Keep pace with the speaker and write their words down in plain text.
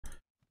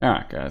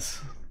Alright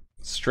guys,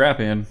 strap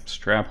in,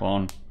 strap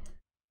on,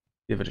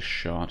 give it a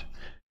shot.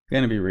 I'm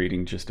going to be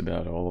reading just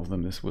about all of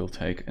them. This will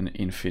take an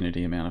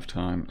infinity amount of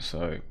time,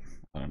 so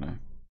I don't know,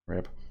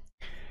 rep.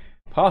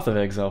 Path of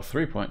Exile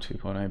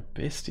 3.2.0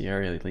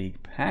 Bestiary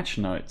League patch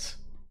notes.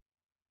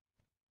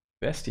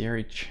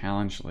 Bestiary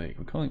Challenge League.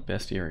 We're calling it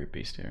Bestiary or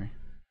Bestiary.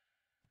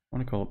 I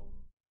want to call it,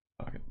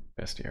 fuck it,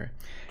 Bestiary.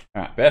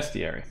 Alright,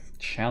 Bestiary.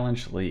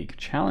 Challenge League.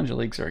 Challenge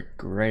Leagues are a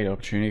great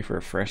opportunity for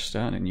a fresh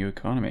start in a new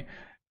economy.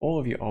 All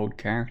of your old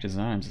characters'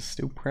 items are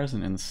still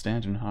present in the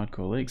standard and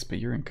hardcore leagues, but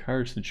you're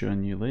encouraged to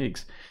join new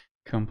leagues,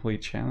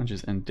 complete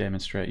challenges, and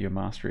demonstrate your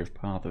mastery of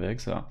Path of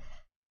Exile.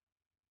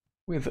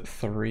 With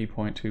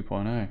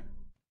 3.2.0.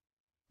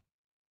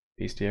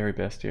 Bestiary,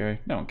 Bestiary.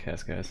 No one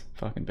cares, guys.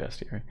 Fucking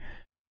Bestiary.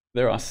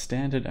 There are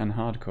standard and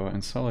hardcore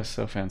and solo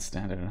self-found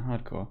standard and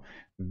hardcore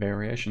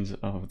variations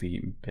of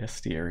the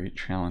Bestiary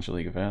Challenge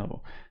League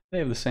available. They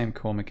have the same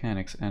core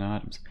mechanics and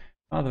items.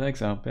 Path of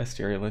Exile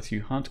Bestiary lets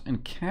you hunt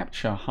and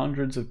capture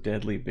hundreds of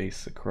deadly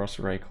beasts across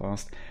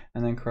Rayclast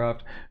and then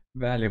craft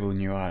valuable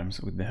new items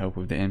with the help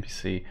of the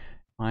NPC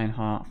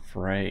Ironheart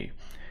Frey.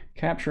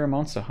 Capture a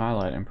monster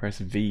highlight and press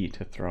V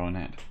to throw a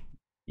net.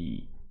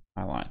 V.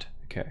 Highlight.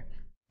 Okay.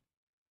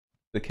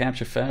 The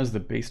capture fails,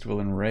 the beast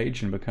will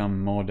enrage and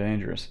become more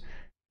dangerous.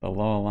 The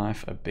lower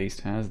life a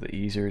beast has, the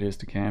easier it is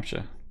to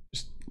capture.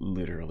 Just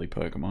literally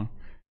Pokemon.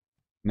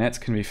 Nets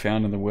can be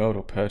found in the world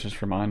or purchased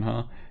from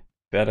Ironheart.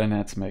 Better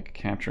nets make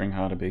capturing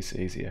harder beasts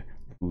easier.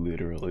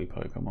 Literally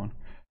Pokemon.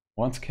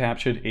 Once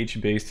captured, each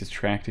beast is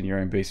tracked in your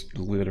own beast.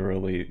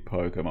 Literally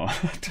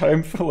Pokemon. A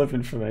tome full of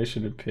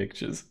information and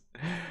pictures.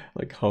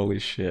 Like, holy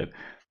shit.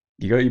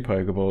 You got your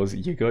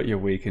Pokeballs, you got your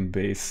weakened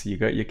beasts, you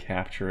got your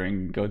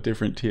capturing, you got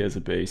different tiers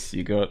of beasts,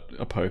 you got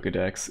a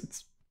Pokedex.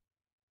 It's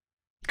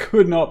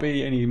could not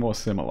be any more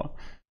similar.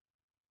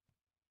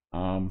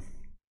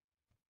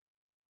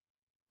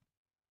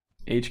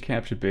 Each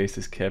captured beast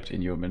is kept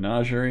in your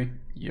menagerie,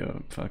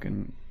 your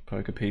fucking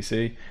Poke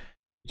PC,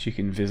 which you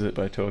can visit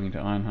by talking to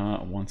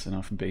Ironheart once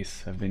enough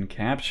beasts have been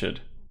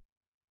captured.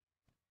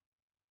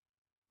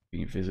 You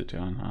can visit to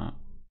Ironheart.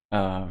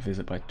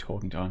 Visit by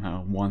talking to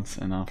Ironheart once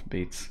enough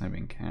beasts have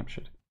been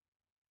captured.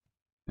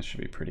 This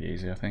should be pretty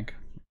easy, I think.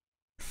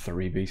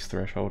 3 beast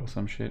threshold or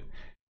some shit.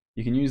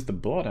 You can use the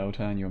blood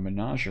altar in your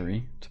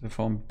menagerie to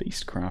perform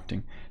beast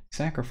crafting,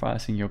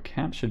 sacrificing your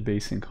captured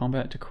beasts in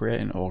combat to create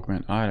and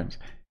augment items.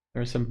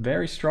 There are some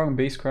very strong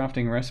beast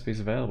crafting recipes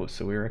available,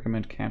 so we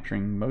recommend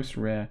capturing most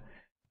rare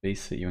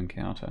beasts that you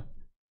encounter.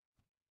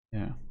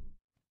 Yeah.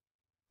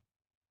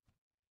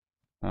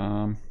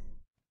 You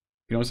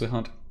can also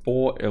hunt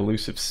 4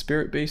 elusive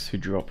spirit beasts who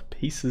drop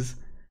pieces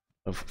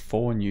of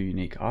 4 new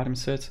unique item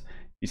sets.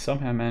 If you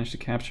somehow manage to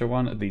capture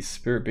one, these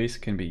spirit beasts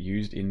can be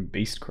used in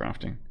beast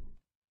crafting.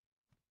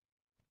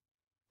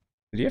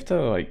 Do you have to,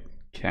 like,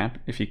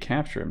 if you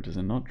capture them, does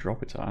it not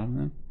drop its item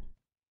then?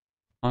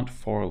 Hunt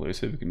 4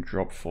 elusive, you can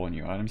drop 4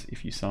 new items.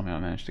 If you somehow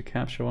manage to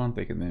capture one,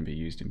 they can then be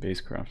used in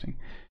beast crafting.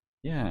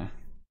 Yeah,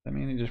 I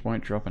mean, it just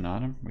won't drop an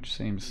item, which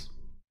seems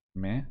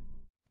meh.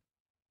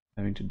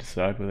 Having to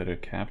decide whether to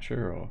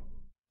capture or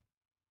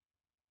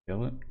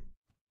kill it,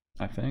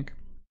 I think.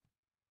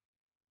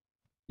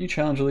 New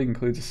Challenge League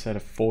includes a set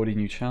of 40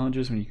 new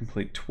challenges. When you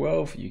complete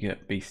 12, you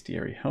get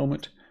Bestiary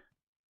Helmet.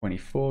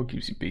 24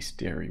 gives you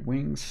Bestiary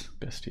Wings.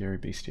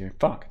 Bestiary.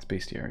 Fuck, it's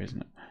Bestiary,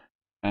 isn't it?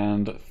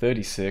 And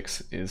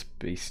 36 is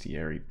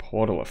Bestiary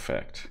Portal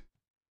Effect.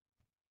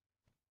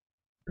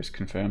 It's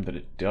confirmed that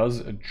it does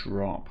a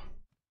drop.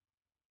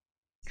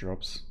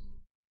 Drops.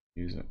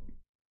 Use it.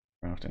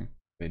 Crafting.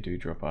 They do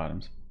drop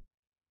items.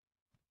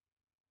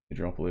 They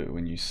drop loot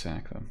when you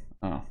sack them.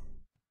 Oh.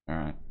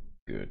 Alright.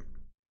 Good.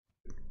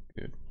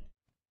 Good.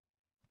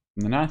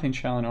 From the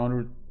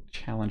 19th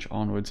challenge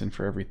onwards, and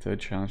for every 3rd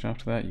challenge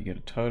after that, you get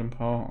a totem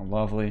pole. Oh,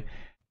 lovely.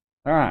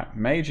 Alright,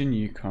 major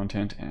new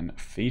content and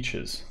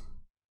features.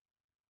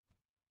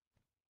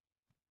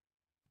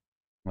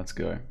 Let's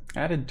go.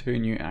 Added 2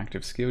 new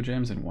active skill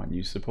gems and 1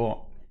 new support.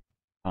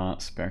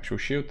 Spectral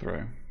Shield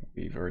Throw.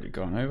 We've already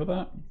gone over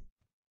that.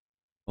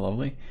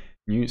 Lovely.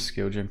 New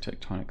skill gem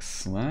Tectonic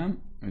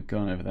Slam. We've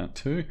gone over that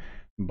too.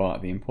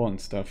 But the important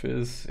stuff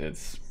is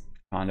it's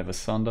kind of a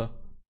Sunder,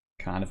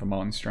 kind of a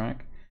Molten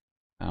Strike.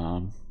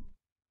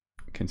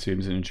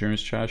 Consumes an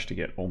endurance charge to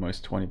get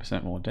almost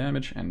 20% more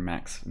damage and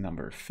max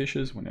number of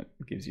fishes when it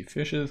gives you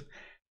fishes.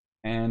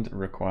 And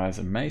requires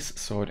a mace,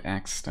 sword,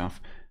 axe,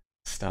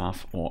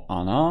 staff, or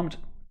unarmed.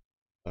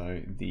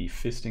 So the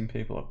fisting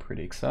people are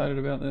pretty excited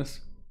about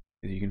this,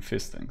 because you can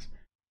fist things.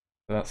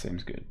 So that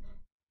seems good.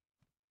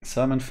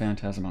 Summon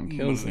Phantasm on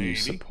kills, the new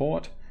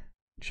support,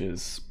 which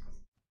is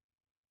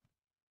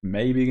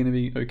maybe going to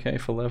be okay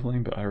for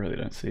leveling, but I really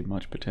don't see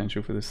much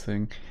potential for this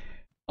thing.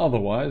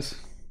 Otherwise,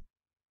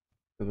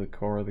 for the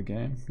core of the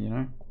game, you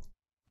know.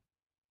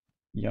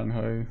 Young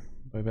Ho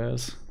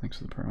Bobez, thanks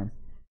for the prime.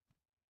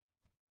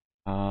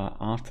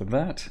 After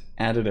that,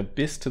 added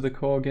Abyss to the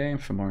core game.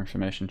 For more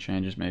information,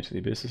 changes made to the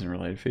Abysses and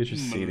related features,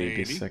 see the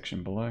Abyss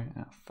section below.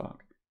 Ah,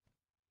 fuck.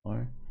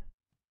 Below.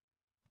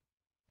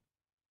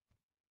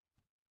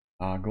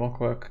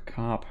 Glockwork,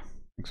 Carp,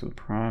 thanks for the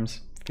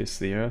primes. Fist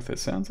the Earth. It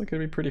sounds like it'd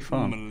be pretty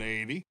fun.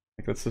 Lady.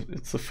 Like it's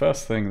the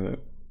first thing that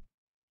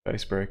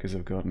base breakers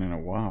have gotten in a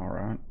while,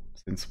 right?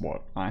 Since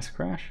what? Ice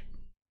Crash?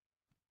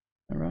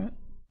 Alright.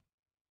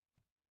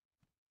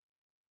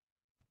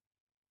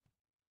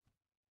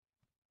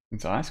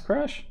 Since Ice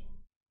Crash?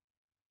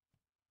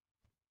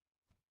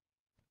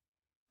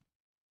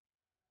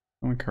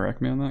 Someone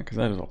correct me on that? Because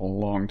that is a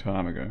long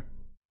time ago.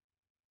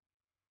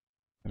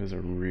 That is a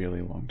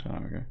really long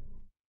time ago.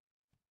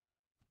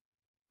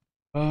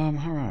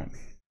 Alright.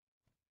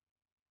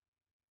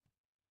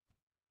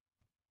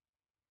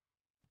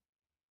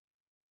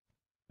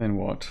 Then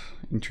what?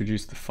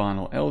 Introduce the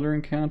final Elder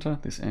encounter.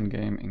 This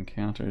endgame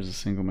encounter is the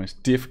single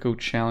most difficult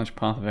challenge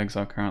Path of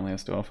Exile currently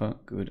has to offer.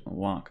 Good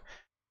luck.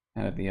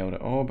 Added the Elder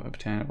Orb,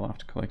 obtainable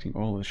after collecting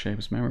all of the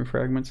Shaper's memory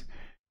fragments.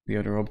 The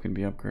Elder Orb can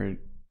be upgraded.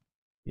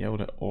 The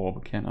Elder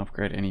Orb can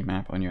upgrade any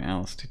map on your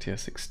Alice to tier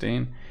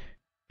 16.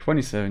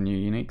 27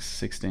 new uniques,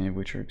 16 of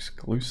which are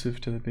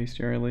exclusive to the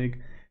Bestiary League.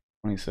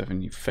 27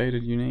 new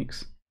faded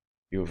uniques. A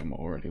few of them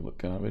already look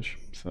garbage,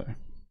 so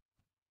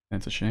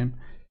that's a shame.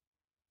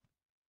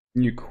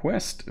 New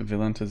quest,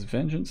 Vilenta's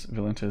Vengeance.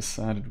 Vilenta is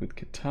sided with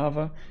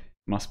Kitava,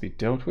 must be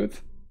dealt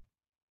with.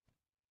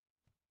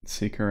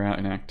 Seek her out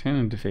in Act 10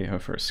 and defeat her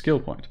for a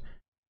skill point.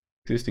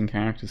 Existing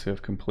characters who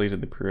have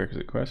completed the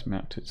prerequisite quest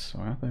mapped to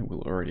Soatha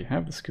will already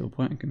have the skill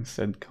point and can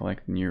instead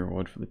collect the new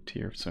reward for the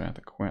tier of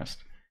Soatha quest.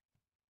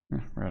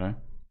 Righto.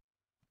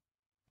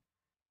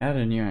 Add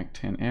a new Act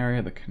 10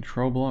 area, the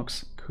control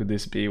blocks. Could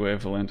this be where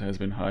Vilenta has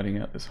been hiding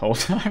out this whole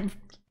time?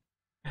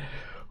 I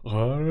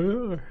don't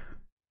know.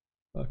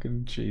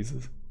 Fucking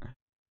Jesus.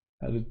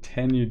 Added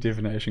 10 new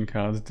divination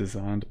cards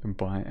designed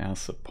by our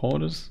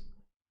supporters.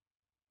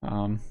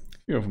 A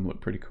few of them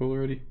look pretty cool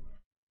already.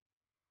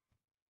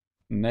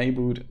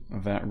 Enabled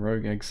that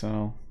rogue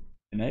exile.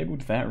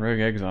 Enabled that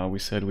rogue exile we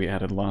said we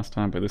added last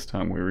time, but this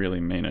time we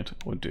really mean it,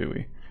 or do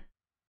we?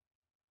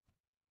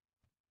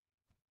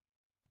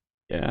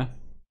 Yeah?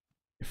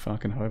 You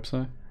fucking hope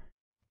so?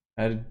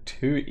 Added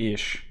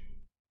 2-ish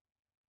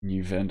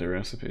new vendor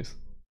recipes.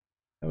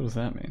 What does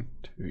that mean?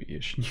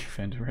 2-ish new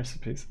vendor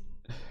recipes.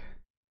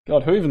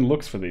 God, who even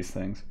looks for these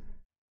things?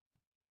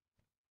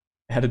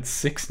 Added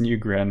 6 new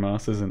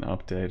grandmasters and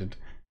updated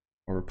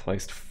or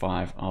replaced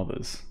 5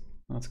 others.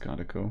 That's kind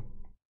of cool.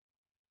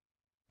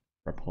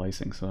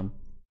 Replacing some.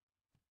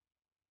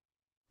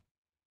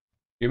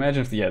 Can you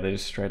imagine if, they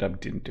just straight up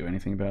didn't do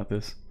anything about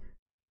this?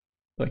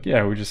 Like,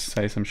 yeah, we just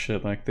say some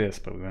shit like this,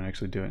 but we won't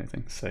actually do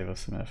anything. Save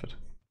us some effort.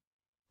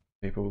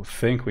 People will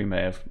think we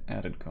may have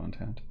added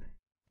content.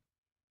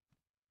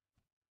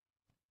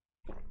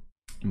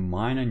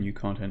 Minor new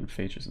content and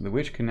features. The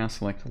witch can now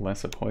select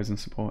lesser poison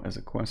support as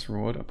a quest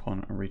reward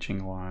upon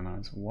reaching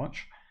Lionized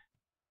Watch.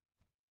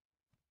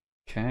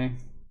 Okay.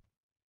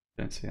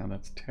 Don't see how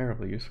that's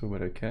terribly useful,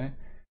 but okay.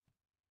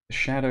 The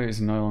Shadow is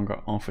no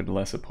longer offered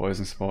lesser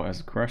poison support as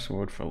a quest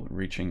reward for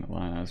reaching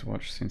Lionized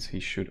Watch since he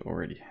should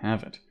already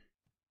have it.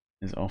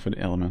 Is offered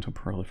elemental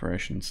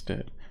proliferation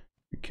instead.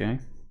 Okay.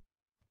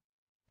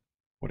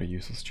 What a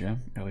useless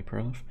gem, early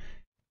prolif.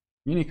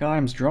 Unique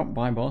items dropped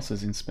by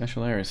bosses in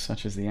special areas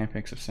such as the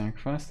Apex of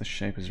Sacrifice, the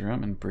Shaper's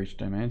Realm, and Breach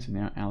Domains are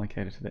now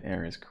allocated to the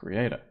area's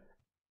creator.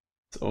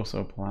 This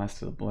also applies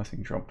to the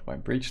blessing dropped by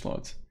Breach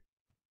Lords. Is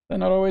that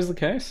not always the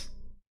case?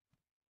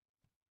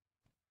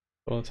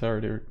 Well, it's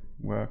already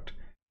worked.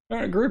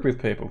 Don't group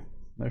with people.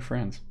 No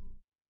friends.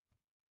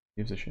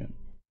 Gives a shit.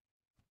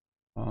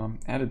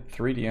 Added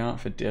 3D art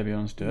for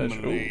Debion's Dirge.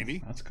 Ooh,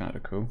 that's kind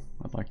of cool.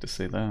 I'd like to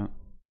see that.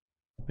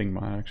 I think it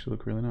might actually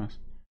look really nice.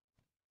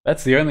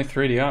 That's the only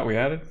 3D art we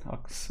added? Oh,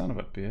 son of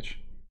a bitch.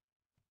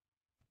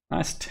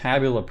 Nice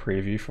tabular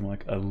preview from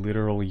like a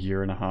literal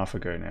year and a half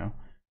ago now.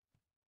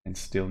 And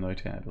still no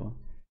tabular.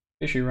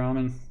 Fishy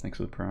Ramen, thanks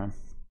for the prime.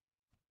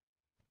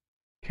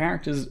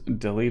 Characters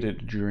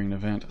deleted during an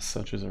event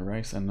such as a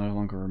race are no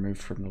longer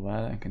removed from the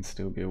ladder and can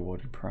still be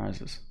awarded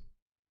prizes.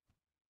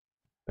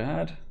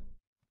 Bad?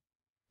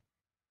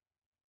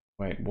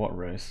 Wait, what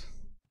race?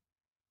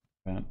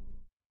 Bad.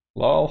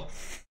 LOL.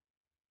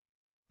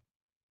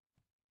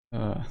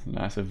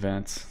 Nice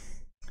events.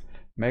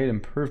 Made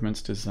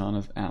improvements to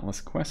Zana's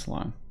Atlas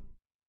questline.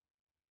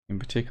 In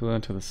particular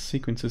to the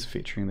sequences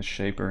featuring the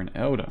Shaper and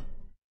Elder.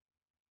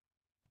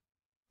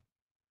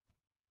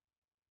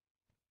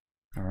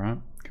 Alright.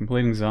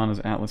 Completing Zana's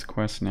Atlas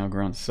quest now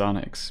grants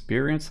Zana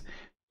experience.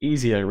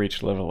 Easier to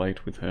reach level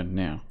 8 with her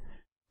now.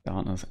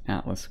 Zana's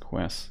Atlas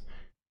quest.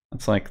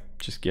 That's like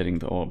just getting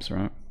the orbs,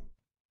 right?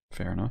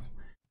 Fair enough.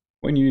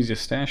 When you use your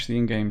stash, the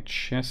in-game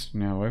chest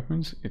now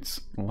opens.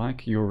 It's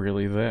like you're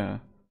really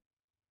there.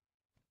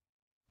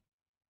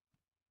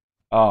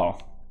 Oh.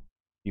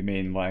 You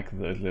mean like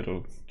the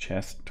little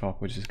chest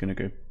top which is gonna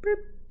go beep.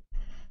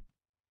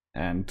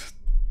 And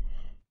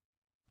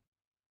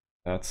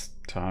that's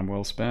time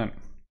well spent.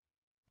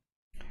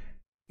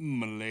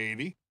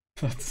 M'lady.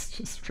 That's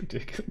just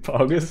ridiculous.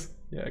 Poggers?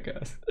 Yeah,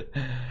 guys.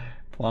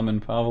 Plum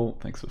and Pavel,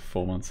 thanks for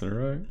 4 months in a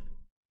row.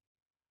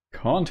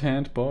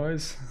 Content,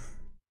 boys.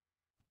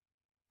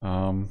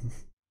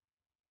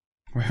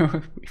 Where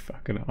are we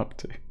fucking up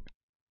to?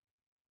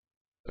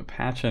 The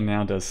patcher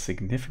now does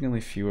significantly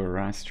fewer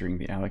writes during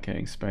the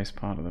allocating space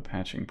part of the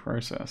patching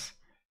process.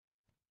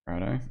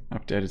 Righto.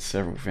 Updated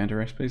several vendor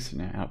recipes to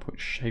now output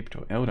shaped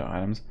or elder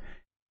items.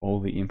 All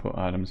the input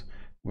items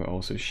were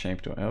also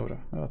shaped or elder.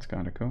 Oh, that's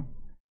kind of cool.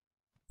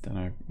 Don't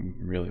know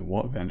really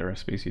what vendor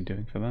recipes you're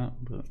doing for that,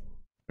 but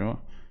sure.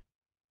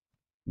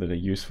 That are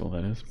useful,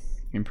 that is.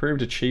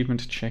 Improved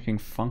achievement checking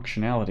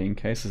functionality in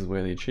cases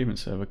where the achievement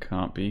server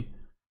can't be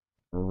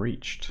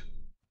reached.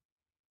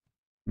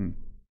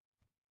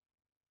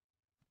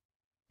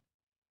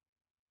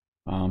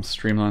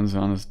 Streamlined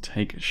Zana's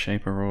take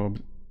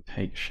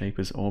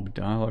Shaper's orb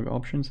dialogue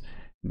options.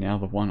 Now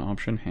the one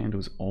option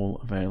handles all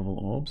available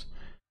orbs.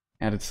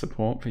 Added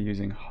support for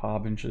using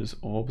Harbinger's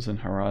orbs and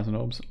Horizon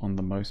orbs on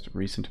the most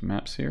recent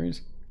map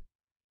series.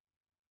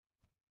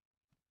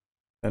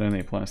 That only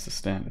applies to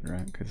standard,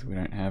 right? Because we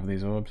don't have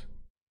these orbs.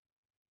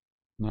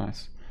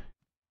 Nice.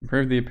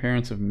 Improve the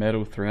appearance of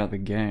metal throughout the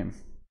game.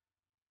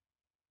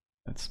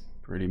 That's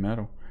pretty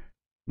metal.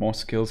 More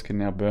skills can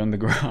now burn the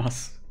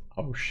grass.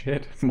 Oh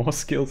shit, more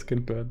skills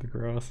can burn the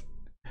grass.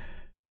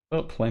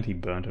 Well, plenty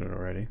burnt it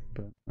already,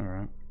 but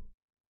alright.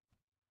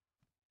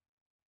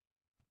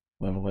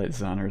 Level 8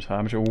 Zana is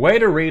Harbinger. Way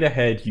to read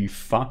ahead, you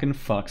fucking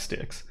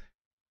fucksticks.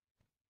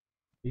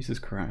 Jesus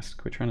Christ,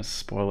 quit trying to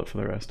spoil it for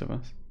the rest of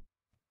us.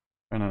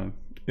 I'm trying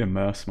to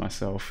immerse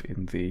myself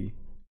in the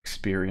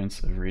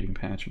experience of reading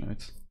patch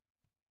notes.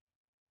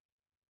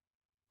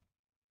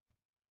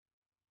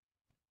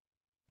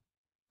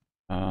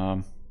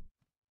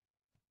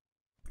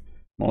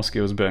 More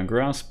skills burn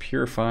grass.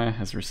 Purifier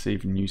has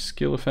received new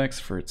skill effects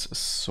for its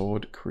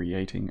sword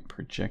creating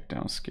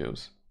projectile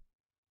skills.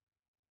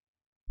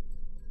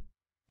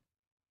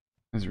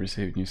 Has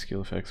received new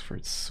skill effects for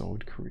its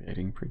sword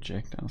creating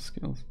projectile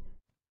skills.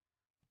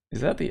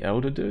 Is that the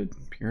elder dude?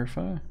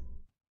 Purifier?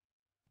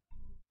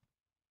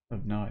 I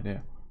have no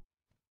idea.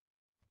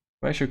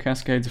 Glacial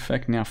Cascades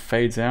effect now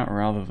fades out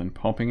rather than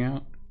popping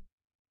out.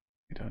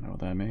 I don't know what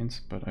that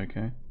means, but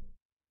okay.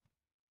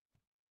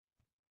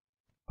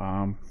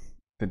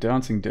 The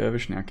Dancing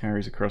Dervish now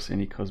carries across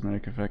any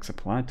cosmetic effects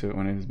applied to it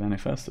when it is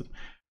manifested.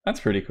 That's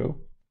pretty cool.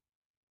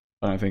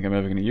 I don't think I'm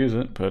ever going to use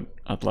it, but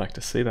I'd like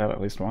to see that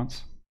at least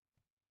once.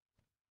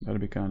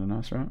 That'd be kind of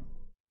nice, right?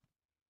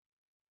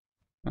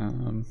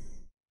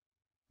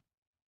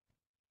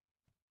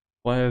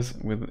 Players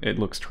with... it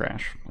looks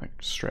trash. Like,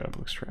 straight up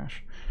looks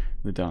trash.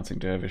 The Dancing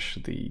Dervish,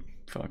 the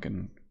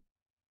fucking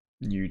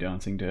new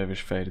Dancing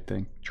Dervish faded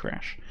thing.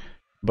 Trash.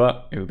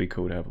 But it would be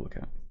cool to have a look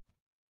at.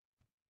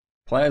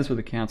 Players with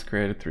accounts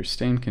created through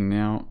Steam can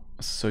now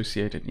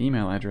associate an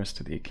email address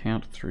to the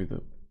account through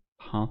the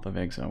Path of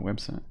Exile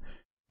website.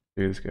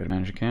 Do this, go to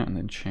manage account and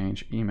then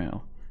change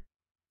email.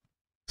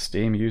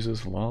 Steam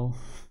users, lol.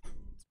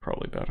 It's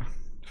probably better.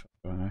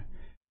 I don't know.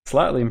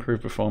 Slightly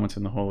improved performance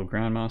in the Hall of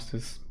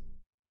Grandmasters.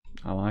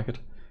 I like it.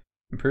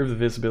 Improve the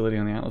visibility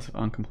on the atlas of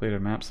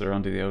uncompleted maps that are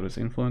under the Elder's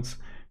influence.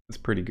 It's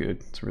pretty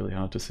good. It's really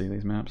hard to see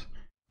these maps.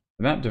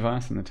 The map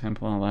device in the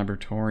Templar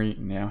Laboratory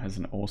now has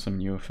an awesome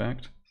new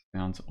effect.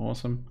 Sounds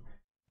awesome.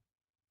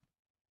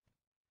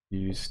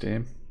 Use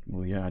Steam.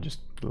 Well, yeah, I just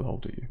lol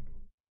to you.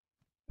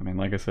 I mean,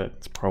 like I said,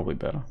 it's probably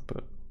better,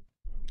 but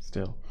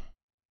still.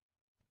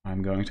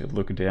 I'm going to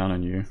look down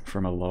on you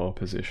from a lower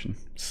position,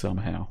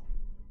 somehow.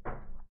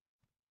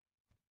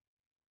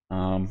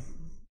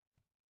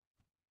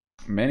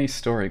 Many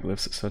story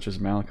glyphs, such as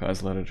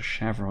Malachi's letter to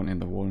Shavron in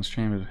the Warden's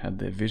Chamber, have had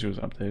their visuals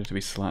updated to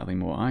be slightly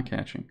more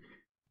eye-catching.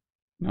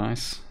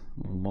 Nice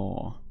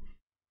law.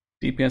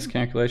 DPS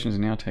calculations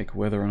now take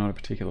whether or not a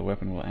particular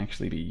weapon will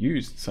actually be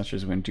used, such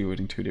as when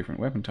dueling two different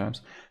weapon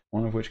types,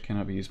 one of which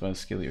cannot be used by the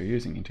skill you're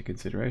using, into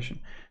consideration.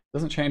 It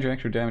doesn't change your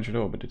actual damage at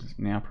all, but it does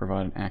now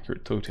provide an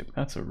accurate tooltip.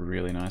 That's a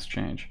really nice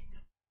change.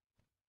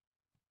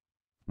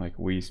 Like,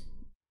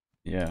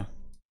 yeah,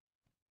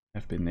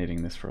 have been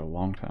needing this for a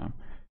long time.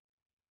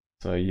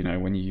 So, you know,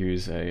 when you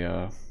use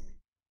a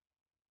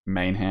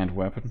main hand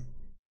weapon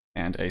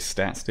and a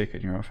stat stick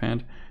in your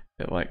offhand,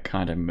 it like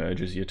kind of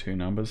merges your two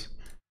numbers.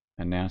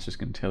 And now it's just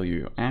going to tell you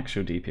your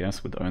actual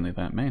DPS with only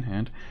that main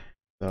hand.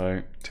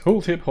 So,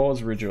 tooltip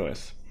hordes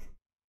rejoice.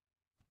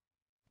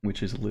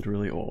 Which is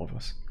literally all of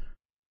us.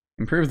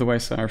 Improve the way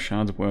Sire of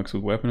Shards works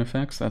with weapon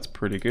effects. That's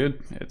pretty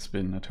good. It's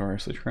been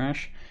notoriously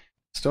trash.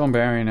 Storm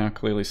Barrier now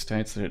clearly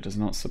states that it does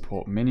not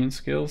support minion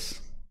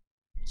skills.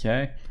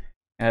 Okay.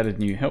 Added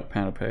new help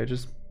panel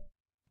pages.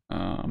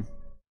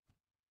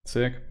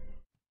 Sick.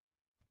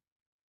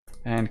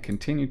 And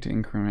continued to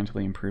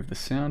incrementally improve the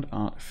sound,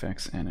 art,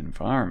 effects, and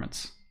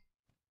environments.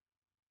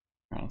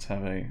 Right, let's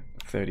have a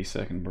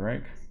 30-second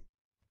break.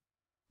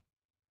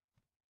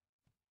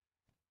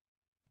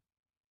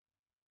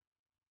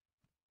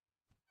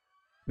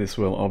 This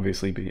will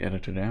obviously be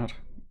edited out,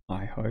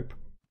 I hope.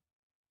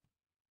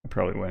 I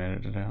probably won't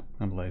edit it out.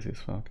 I'm lazy as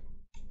fuck.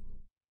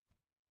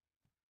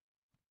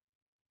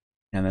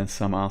 And then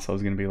some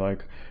asshole's gonna be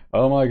like,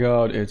 oh my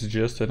god, it's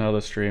just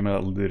another streamer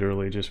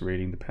literally just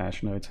reading the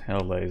patch notes. How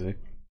lazy.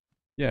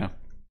 Yeah.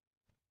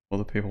 What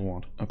the people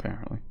want,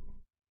 apparently.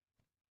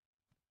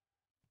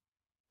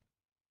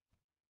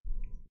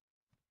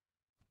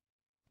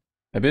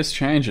 Abyss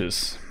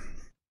changes.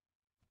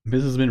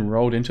 Abyss has been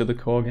rolled into the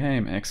core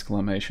game!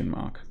 Exclamation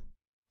mark.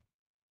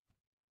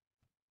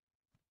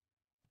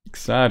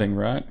 Exciting,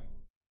 right?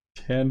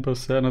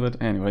 10% of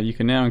the... Anyway, you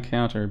can now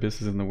encounter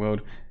abysses in the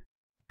world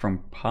from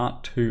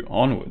part 2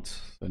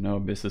 onwards. So no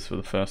abysses for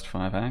the first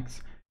 5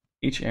 acts.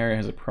 Each area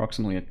has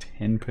approximately a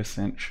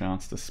 10%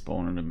 chance to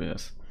spawn an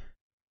abyss.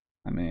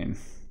 I mean...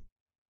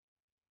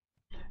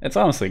 it's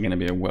honestly going to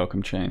be a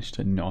welcome change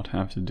to not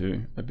have to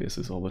do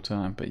abysses all the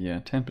time. But yeah,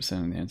 10%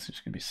 in the end is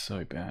just going to be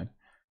so bad.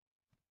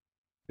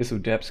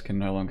 Abyssal depths can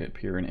no longer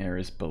appear in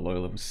areas below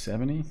level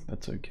 70.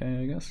 That's okay,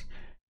 I guess.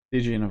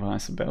 Stygian of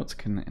Ice belts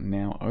can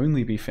now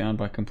only be found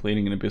by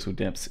completing an Abyssal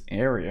Depths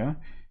area.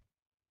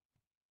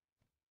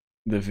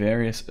 The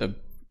various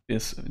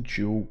Abyss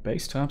Jewel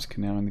base types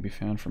can now only be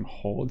found from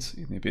hordes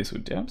in the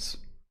Abyssal Depths.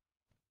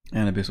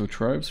 And Abyssal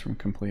Troves from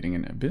completing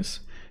an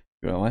Abyss.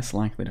 You are less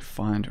likely to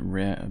find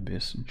rare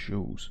Abyss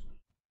Jewels.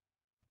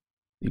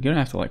 You're gonna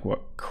have to, like,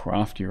 what,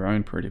 craft your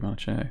own pretty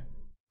much, eh?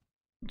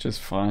 Which is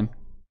fine.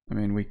 I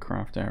mean, we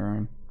craft our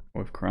own.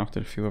 We've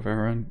crafted a few of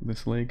our own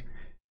this league,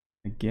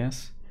 I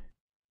guess.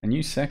 A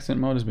new sextant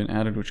mod has been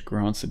added which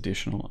grants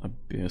additional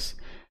abyss.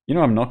 You know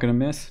what I'm not going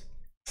to miss?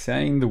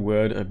 Saying the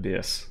word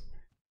abyss.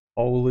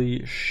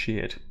 Holy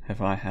shit,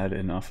 have I had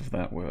enough of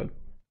that word.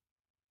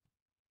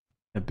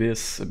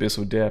 Abyss,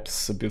 abyssal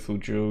depths, abyssal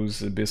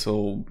jewels,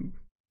 abyssal...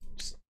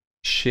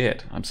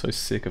 shit, I'm so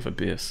sick of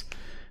abyss.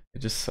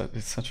 It's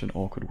such an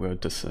awkward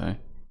word to say.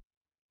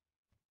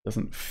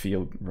 Doesn't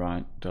feel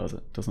right, does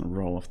it? Doesn't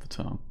roll off the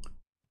tongue.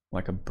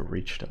 Like a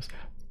breach does.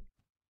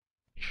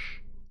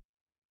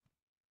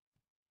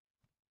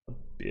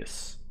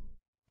 Abyss.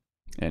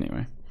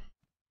 Anyway.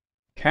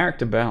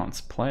 Character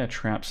balance. Player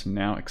traps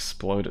now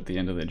explode at the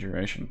end of their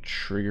duration,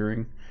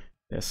 triggering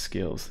their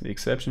skills. The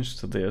exceptions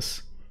to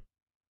this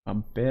are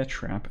Bear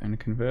Trap and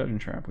Conversion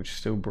Trap, which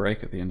still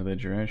break at the end of their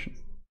duration.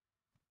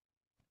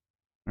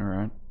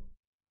 Alright.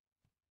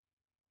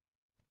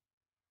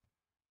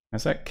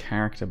 How's that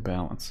character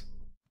balance?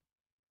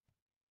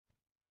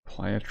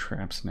 Player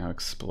traps now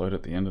explode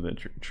at the end of their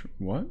duration.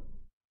 What?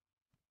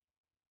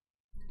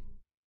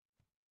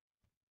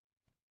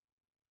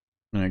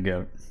 I get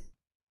it.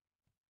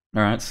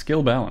 Alright,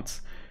 skill balance.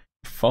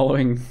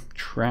 Following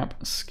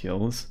trap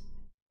skills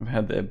have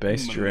had their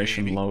base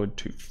duration lowered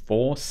to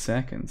 4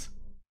 seconds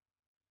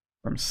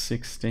from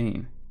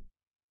 16.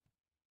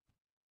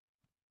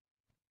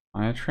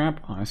 Fire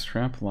trap, ice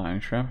trap,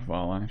 lightning trap,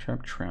 lightning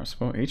trap, trap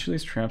spell. Each of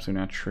these traps will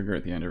now trigger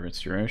at the end of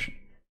its duration.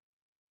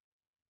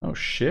 Oh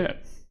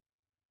shit.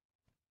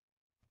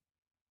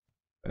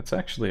 That's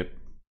actually a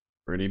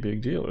pretty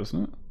big deal,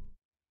 isn't it?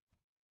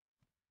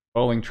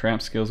 Bowling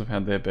trap skills have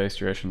had their base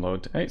duration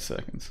lowered to 8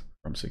 seconds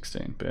from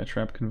 16. Bear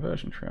trap,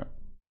 conversion trap.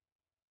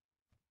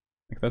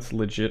 Like, that's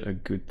legit a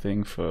good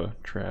thing for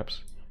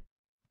traps.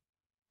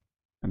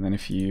 And then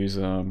if you use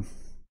the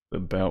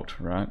belt,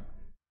 right?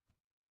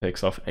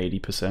 Takes off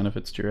 80% of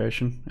its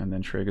duration and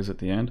then triggers at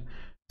the end.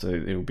 So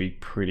it'll be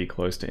pretty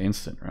close to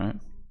instant, right?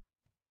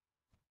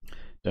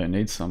 Don't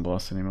need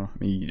Sunblast anymore.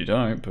 I mean, you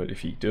don't, but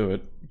if you do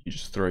it, you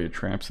just throw your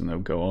traps and they'll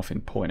go off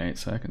in 0.8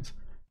 seconds.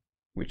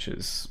 Which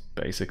is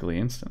basically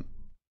instant.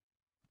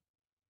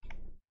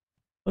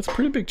 That's a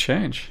pretty big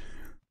change.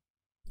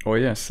 Or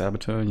yeah,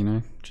 Saboteur, you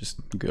know, just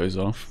goes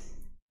off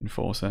in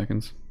 4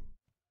 seconds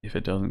if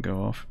it doesn't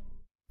go off.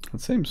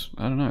 It seems,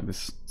 I don't know,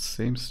 this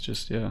seems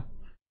just, yeah.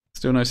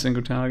 Still no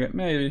single target?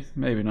 Maybe,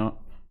 maybe not.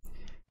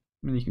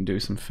 I mean, you can do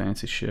some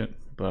fancy shit,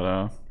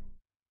 but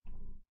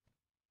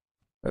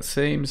that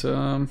seems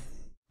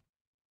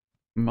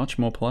much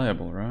more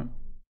playable, right?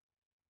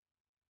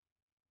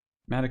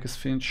 Maticus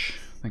Finch,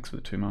 thanks for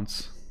the 2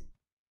 months.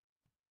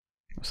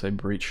 I'll say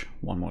breach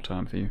one more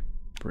time for you.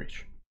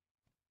 Breach.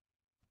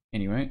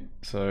 Anyway,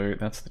 so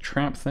that's the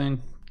trap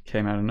thing.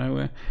 Came out of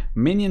nowhere.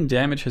 Minion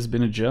damage has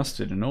been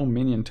adjusted, and all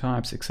minion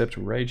types except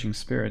Raging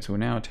Spirits will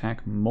now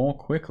attack more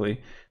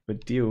quickly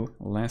but deal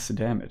less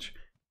damage.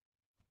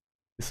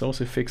 This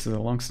also fixes a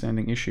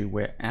long-standing issue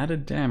where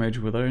added damage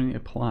will only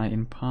apply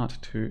in part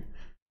to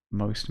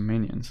most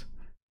minions.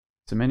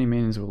 So many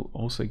minions will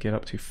also get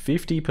up to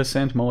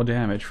 50% more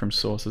damage from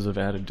sources of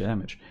added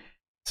damage.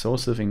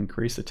 Source of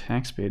increased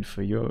attack speed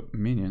for your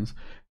minions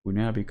will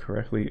now be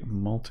correctly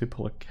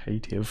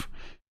multiplicative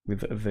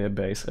with their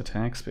base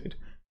attack speed.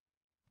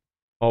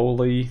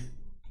 Holy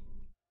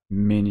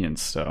minion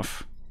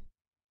stuff.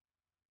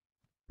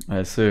 I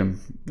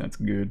assume that's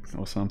good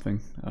or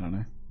something. I don't know.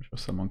 I'm sure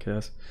someone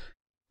cares.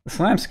 The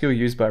slam skill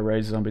used by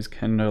rage zombies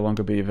can no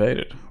longer be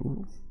evaded.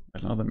 Ooh,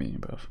 another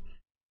minion buff.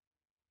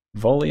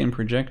 Volley and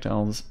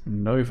projectiles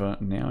Nova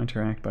now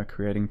interact by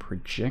creating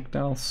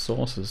projectile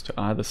sources to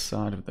either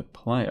side of the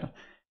player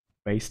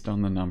based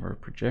on the number of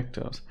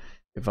projectiles,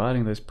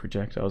 dividing those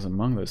projectiles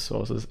among those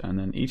sources, and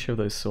then each of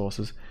those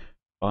sources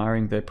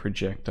firing their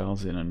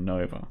projectiles in a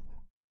Nova.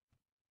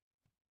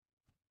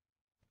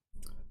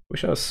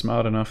 Wish I was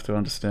smart enough to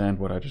understand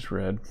what I just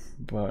read,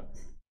 but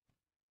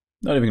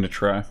not even going to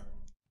try.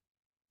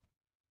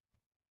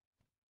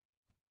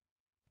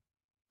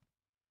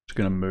 Just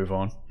going to move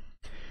on.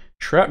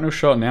 Shrapnel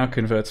shot now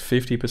converts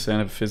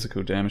 50% of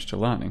physical damage to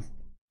lightning,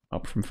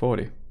 up from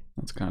 40.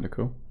 That's kind of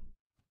cool.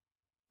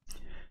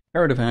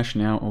 Herald of Ash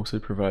now also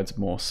provides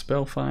more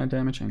spell fire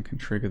damage and can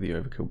trigger the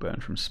overkill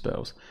burn from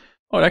spells.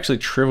 Oh, it actually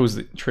triggers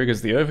the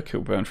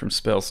overkill burn from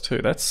spells too.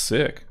 That's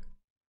sick.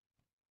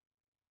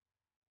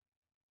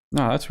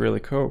 No, that's really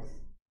cool.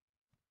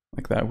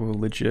 Like, that will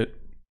legit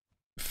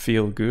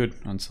feel good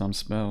on some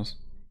spells.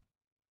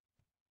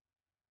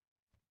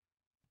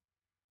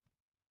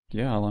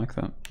 Yeah, I like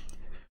that.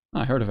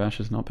 Oh, Herald of Ash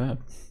is not bad.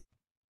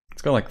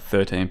 It's got like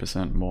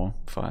 13% more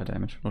fire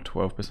damage, or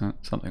 12%,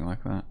 something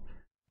like that.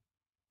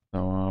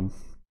 So,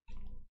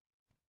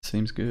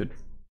 seems good.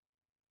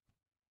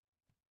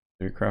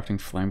 Are you crafting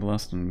Flame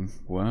Blast and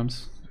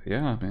Worms?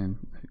 Yeah, I mean,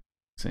 it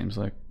seems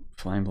like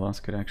Flame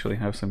Blast could actually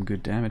have some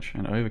good damage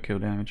and overkill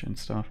damage and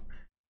stuff.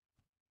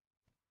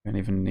 You don't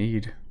even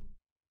need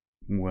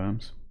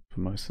Worms for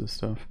most of the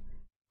stuff.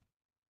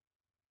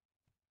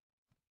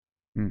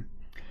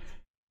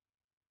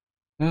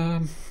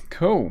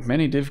 Cool.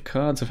 Many div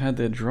cards have had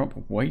their drop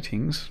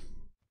weightings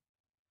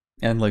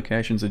and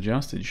locations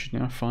adjusted. You should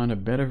now find a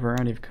better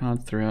variety of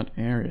cards throughout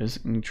areas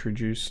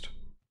introduced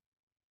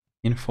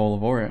in Fall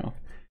of Oriel.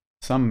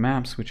 Some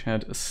maps which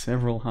had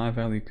several high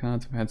value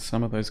cards have had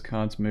some of those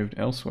cards moved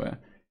elsewhere.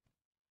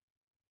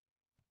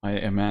 I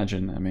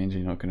imagine that means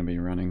you're not going to be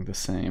running the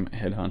same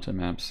Headhunter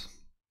maps.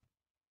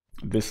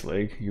 This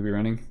league, you'll be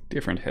running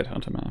different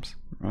Headhunter maps,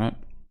 right?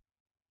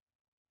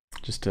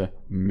 Just to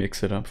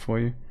mix it up for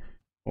you.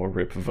 Or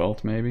Rip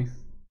Vault, maybe?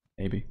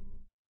 Maybe.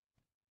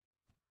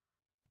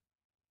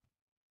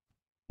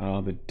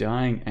 The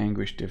Dying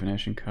Anguish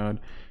Divination card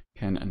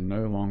can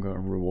no longer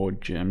reward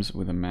gems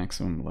with a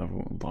maximum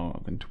level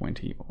lower than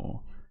 20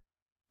 or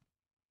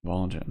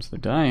Vol gems. The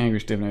Dying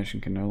Anguish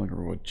Divination can no longer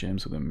reward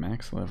gems with a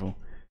max level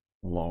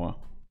lower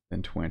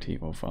than 20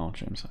 or Vol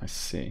gems. I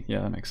see. Yeah,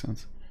 that makes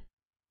sense.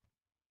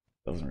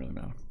 Doesn't really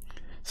matter.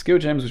 Skill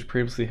gems, which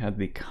previously had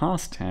the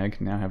cast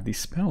tag, now have the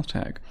spell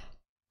tag.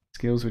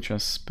 Skills which are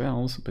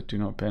spells but do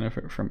not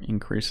benefit from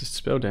increased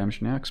spell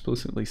damage now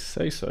explicitly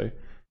say so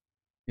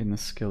in the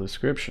skill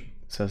description.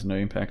 This has no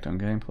impact on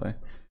gameplay.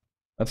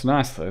 That's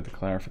nice though, the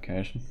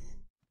clarification.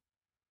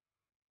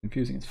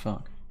 Confusing as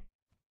fuck.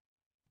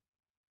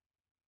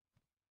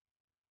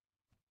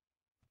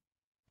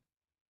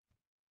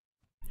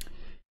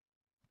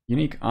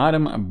 Unique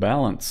item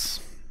balance.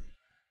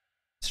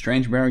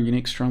 Strange Barrel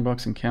unique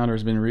strongbox encounter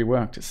has been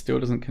reworked. It still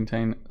doesn't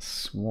contain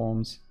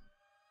swarms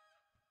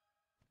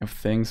of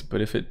things,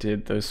 but if it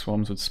did, those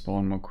swarms would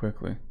spawn more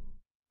quickly.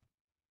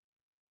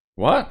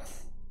 What?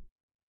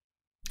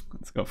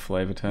 It's got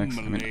flavor text.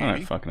 I mean, I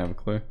don't fucking have a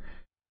clue.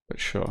 But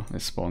sure,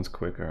 it spawns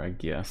quicker, I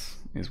guess,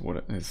 is what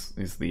it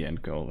is the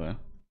end goal there.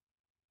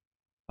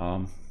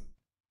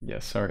 Yeah,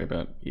 sorry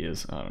about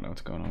ears. I don't know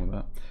what's going on with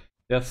that.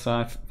 Death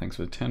Scythe, thanks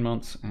for the 10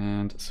 months,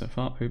 and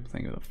Safar Poop,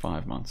 thank you for the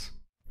 5 months.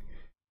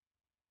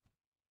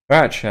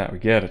 Alright, chat, we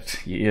get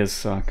it. Your ears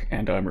suck,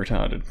 and I'm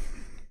retarded.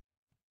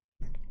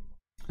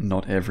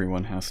 Not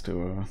everyone has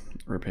to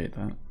repeat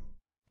that.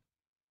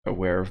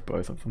 Aware of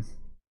both of them.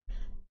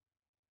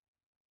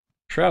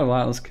 Shroud of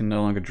Lightless can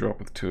no longer drop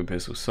with 2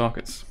 abyssal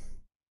sockets.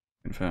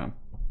 Confirm.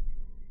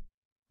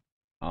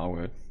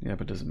 R-word. Yeah,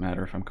 but does it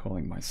matter if I'm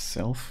calling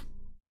myself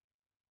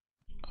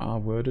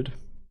R-worded?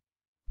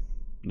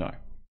 No.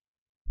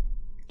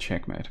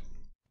 Checkmate.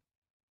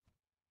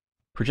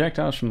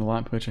 Projectiles from the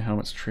Light Poacher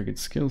helmet's triggered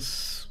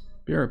skills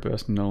Spirit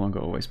Burst no longer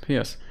always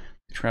pierce.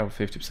 They travel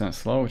 50%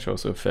 slower, which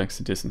also affects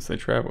the distance they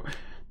travel.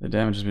 The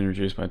damage has been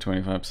reduced by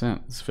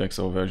 25%. This affects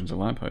all versions of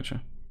Light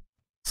Poacher.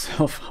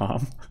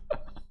 Self-harm.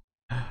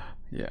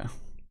 Yeah.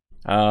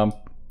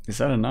 Is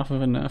that enough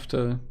of a nerf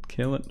to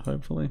kill it,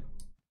 hopefully?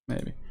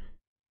 Maybe.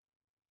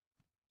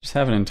 Just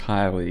have an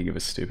entire league of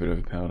a stupid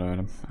overpowered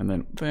item, and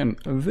then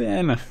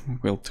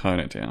we'll tone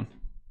it down.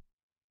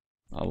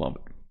 I love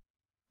it.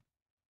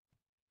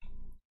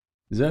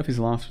 Zerfy's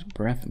last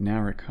breath now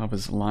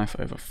recovers life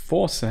over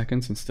 4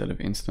 seconds instead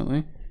of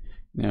instantly.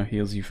 Now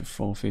heals you for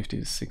 450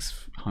 to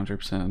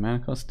 600% of the mana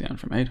cost, down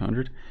from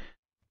 800.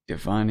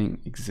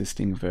 Divining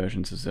existing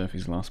versions of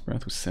Zerfy's last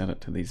breath will set it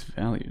to these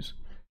values.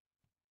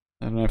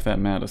 I don't know if that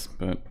matters,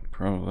 but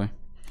probably.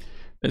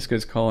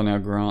 Bisco's Collar now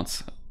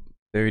grants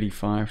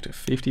 35 to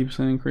 50%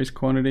 increased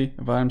quantity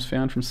of items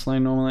found from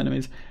slain normal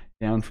enemies,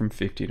 down from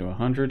 50 to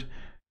 100.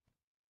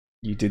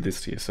 You did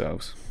this to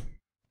yourselves,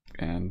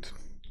 and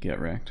get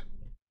wrecked.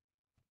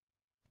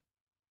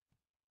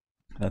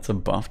 That's a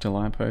buff to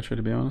Light Poacher,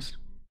 to be honest.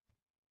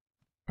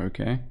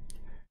 Okay.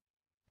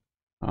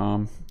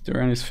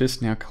 Durani's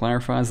Fist now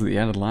clarifies that the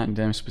added lightning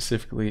damage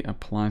specifically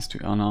applies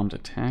to unarmed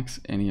attacks.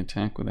 Any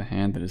attack with a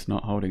hand that is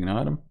not holding an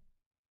item.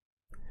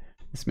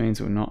 This means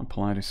it will not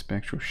apply to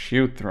Spectral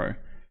Shield Throw,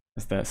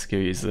 as that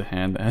skill uses a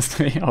hand that has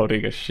to be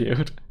holding a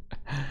shield.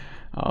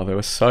 Oh, there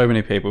were so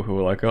many people who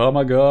were like, oh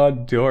my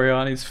god,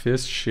 Doriani's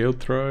Fist Shield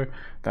Throw,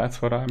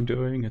 that's what I'm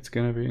doing, it's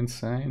gonna be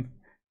insane.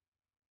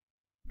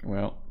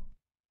 Well,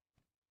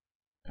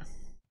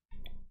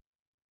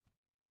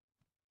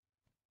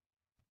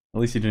 At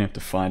least you didn't have to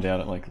find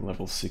out at like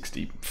level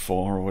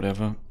 64 or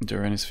whatever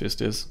Durani's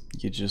Fist is.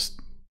 You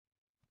just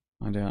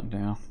find out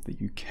now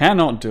that you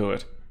cannot do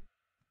it.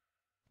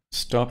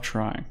 Stop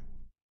trying.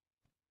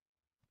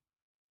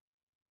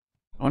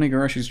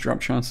 Onigaroshi's drop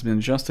chance has been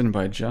adjusted, and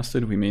by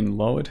adjusted we mean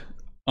lowered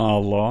a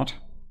lot.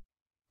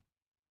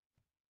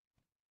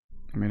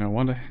 I mean, I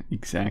wonder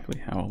exactly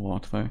how a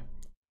lot though.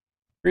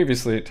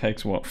 Previously it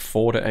takes what,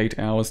 4 to 8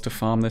 hours to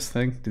farm this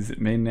thing? Does it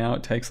mean now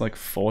it takes like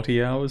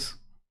 40 hours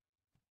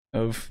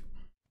of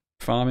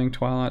farming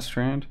Twilight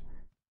Strand?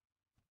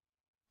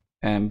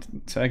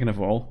 And second of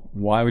all,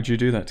 why would you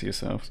do that to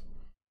yourselves?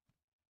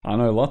 I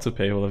know lots of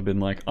people have been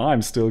like,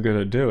 I'm still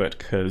gonna do it,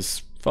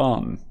 cause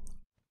fun.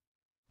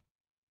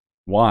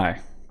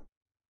 Why?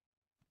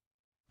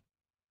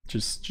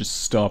 Just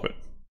stop it.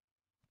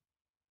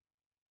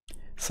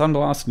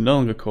 Sunblast no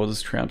longer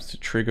causes traps to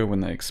trigger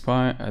when they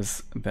expire,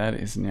 as that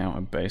is now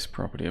a base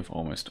property of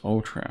almost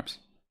all traps.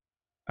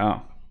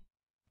 Oh.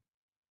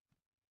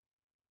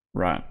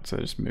 Right, so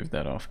just move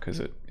that off because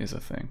it is a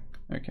thing.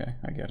 Okay,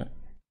 I get it.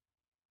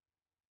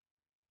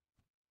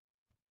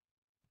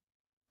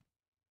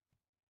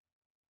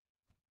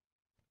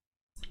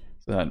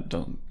 So that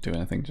doesn't do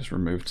anything, just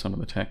removed some of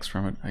the text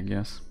from it, I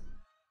guess.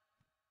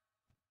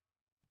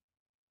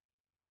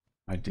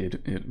 I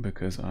did it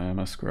because I am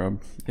a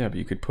scrub. Yeah, but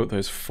you could put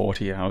those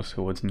 40 hours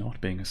towards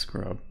not being a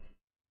scrub.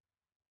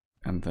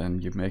 And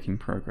then you're making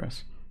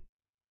progress.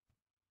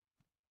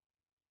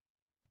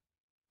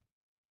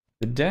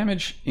 The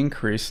damage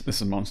increase,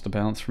 this is monster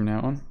balance from now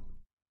on.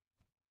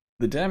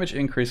 The damage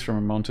increase from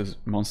a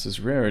monster's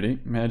rarity,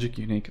 magic,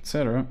 unique,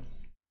 etc.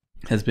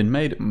 has been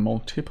made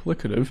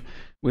multiplicative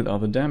with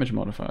other damage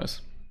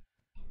modifiers.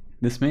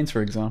 This means,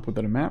 for example,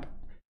 that a map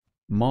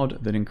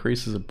mod that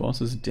increases a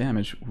boss's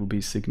damage will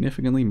be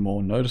significantly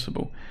more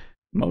noticeable.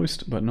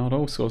 Most, but not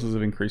all, sources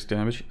of increased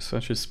damage,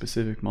 such as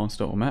specific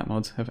monster or map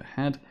mods, have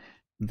had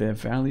their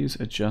values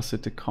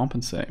adjusted to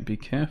compensate. Be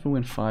careful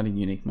when fighting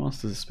unique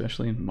monsters,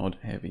 especially in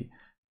mod-heavy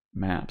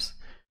maps.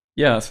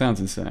 Yeah, that sounds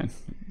insane.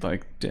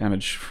 Like,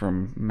 damage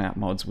from map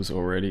mods was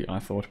already, I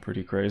thought,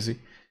 pretty crazy.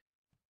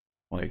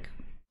 Like,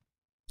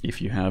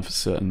 if you have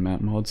certain map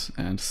mods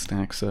and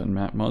stack certain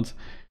map mods,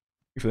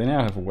 if they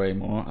now have way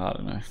more, I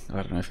don't know. I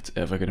don't know if it's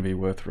ever going to be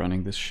worth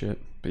running this shit.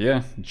 But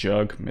yeah,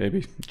 Jug,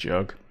 maybe.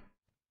 Jug.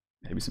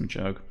 Maybe some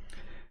Jug.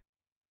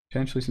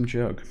 Potentially some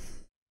Jug.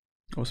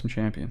 Or some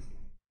Champion.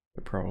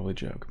 But probably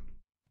Jug.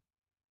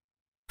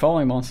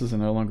 Following monsters are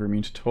no longer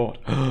immune to taunt.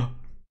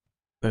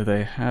 Though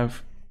they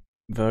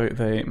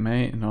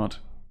may not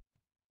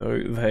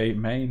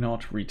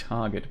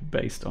retarget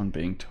based on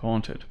being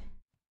taunted.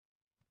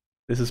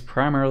 This is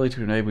primarily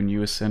to enable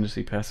new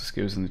Ascendancy passive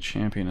skills in the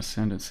Champion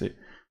Ascendancy.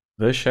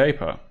 The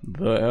Shaper,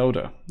 the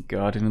Elder,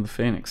 Guardian of the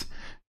Phoenix,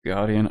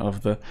 Guardian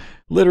of the...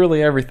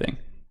 literally everything.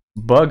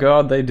 By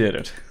God, they did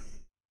it.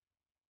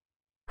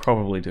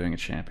 Probably doing a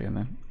Champion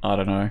then. I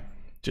don't know.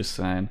 Just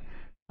saying.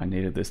 I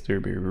needed this to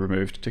be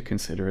removed to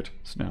consider it,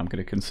 so now I'm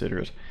going to consider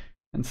it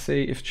and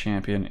see if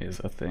Champion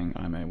is a thing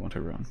I may want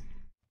to run.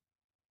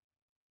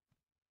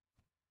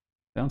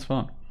 Sounds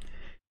fun.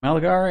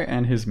 Malagari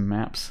and his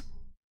map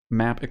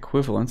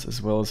equivalents,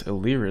 as well as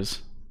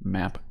Illyria's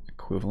map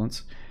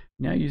equivalents,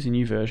 now use a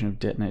new version of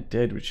Detonate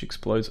Dead, which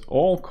explodes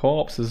all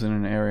corpses in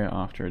an area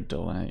after a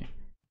delay.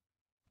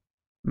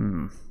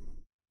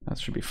 That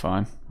should be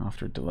fine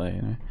after a delay,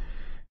 you know.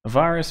 A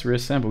virus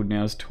reassembled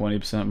now has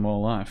 20% more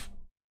life.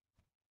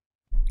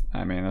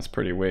 I mean, that's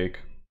pretty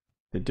weak.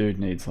 The dude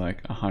needs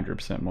like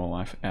 100% more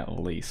life at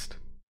least.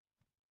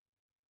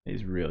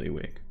 He's really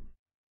weak.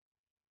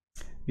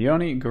 The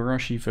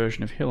Onigoroshi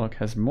version of Hillock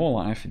has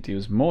more life,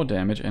 deals more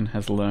damage, and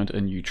has learned a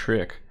new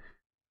trick.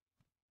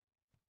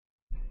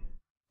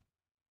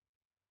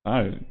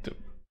 Oh,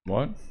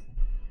 what?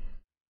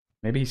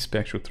 Maybe he's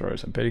Spectral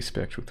Throws. I bet he's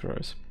Spectral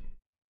Throws.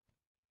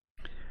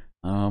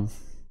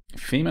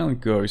 Female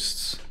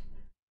ghosts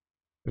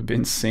have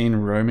been seen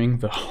roaming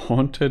the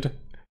haunted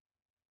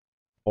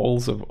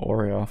halls of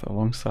Oriath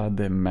alongside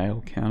their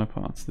male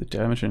counterparts. The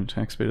damage and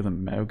attack speed of the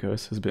male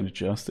ghosts has been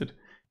adjusted.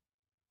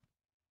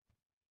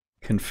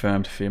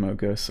 Confirmed female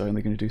ghosts are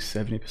only going to do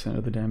 70%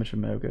 of the damage of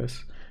male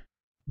ghosts.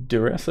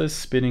 Duresa's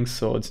spinning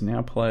swords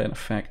now play an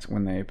effect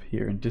when they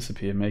appear and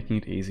disappear, making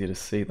it easier to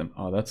see them.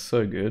 Oh, that's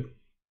so good.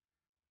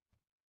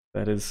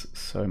 That is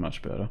so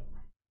much better.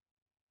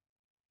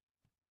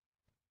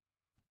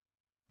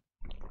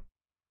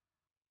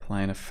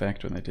 Play an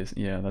effect when they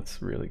yeah,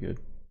 that's really good.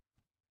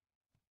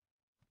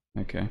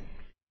 Okay.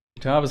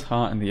 Kitava's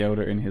heart and the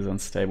Elder in his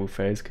unstable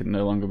phase could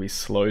no longer be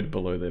slowed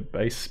below their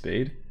base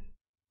speed.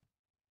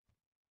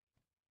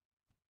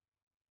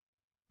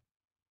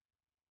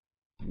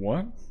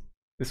 What?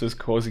 This was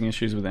causing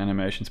issues with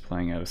animations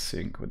playing out of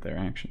sync with their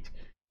actions.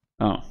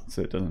 Oh,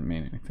 so it doesn't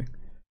mean anything.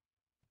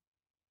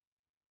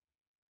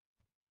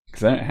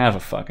 Because I don't have a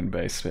fucking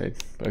base speed.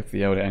 Both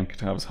the Elder and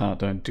Kitava's heart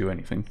don't do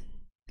anything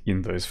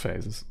in those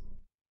phases.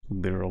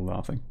 Literal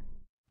nothing.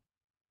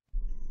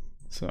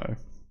 So,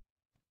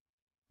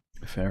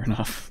 fair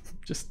enough.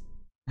 Just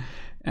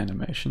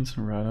animations,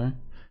 righto.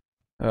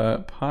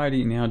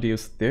 Piety now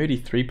deals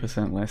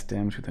 33% less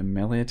damage with a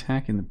melee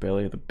attack in the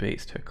belly of the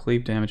beast. Her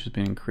cleave damage has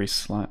been increased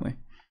slightly.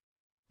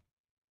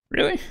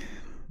 Really?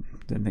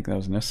 Didn't think that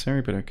was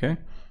necessary, but okay.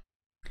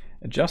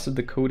 Adjusted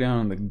the cooldown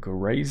on the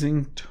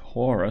Grazing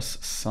Taurus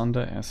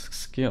Sunder-esque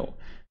skill.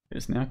 It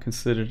is now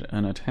considered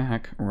an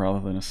attack rather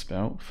than a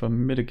spell for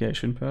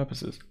mitigation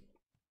purposes.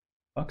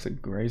 Fuck's a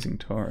Grazing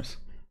Taurus?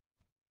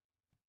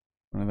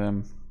 One of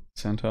them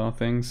centaur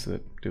things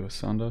that do a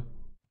sunder?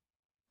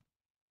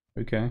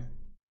 Okay.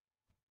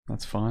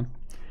 That's fine.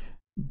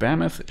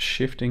 Mammoth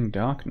Shifting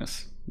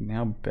Darkness.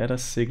 Now better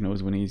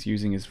signals when he's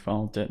using his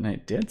Vile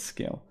Detonate Dead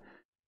skill.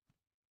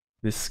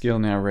 This skill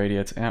now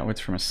radiates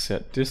outwards from a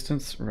set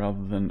distance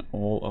rather than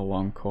all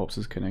along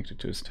corpses connected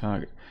to his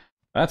target.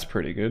 That's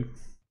pretty good.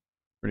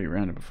 Pretty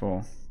random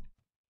before.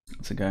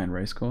 It's a guy in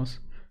race course.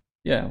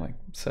 Yeah, like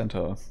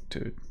centaur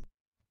dude.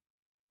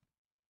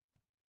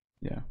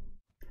 Yeah.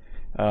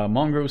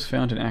 Mongrels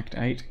found in Act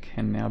 8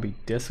 can now be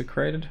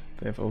desecrated.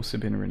 They've also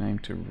been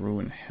renamed to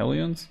Ruin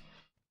Hellions.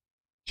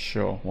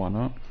 Sure, why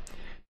not?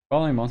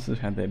 Following monsters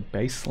had their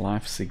base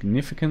life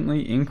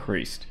significantly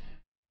increased.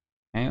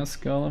 Chaos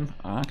Golem,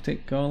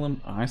 Arctic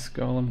Golem, Ice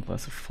Golem,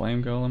 Lesser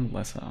Flame Golem,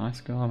 Lesser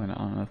Ice Golem, and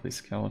Unearthly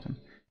Skeleton.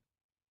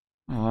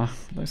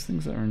 Those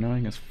things are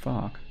annoying as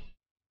fuck.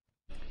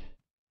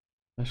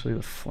 Especially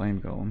the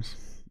Flame Golems,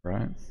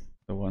 right?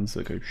 The ones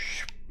that go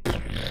shh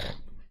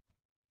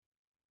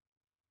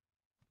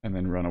and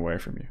then run away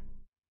from you.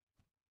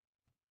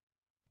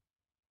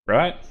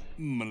 Right?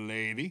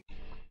 M'lady.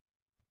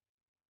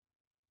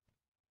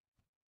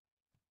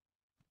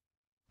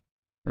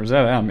 Or is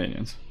that our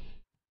minions?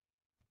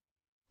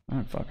 I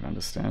don't fucking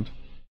understand.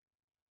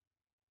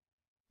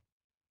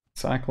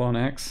 Cyclone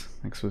X,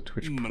 thanks for the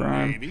Twitch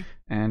Prime.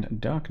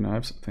 And Dark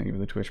Knives, thank you for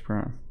the Twitch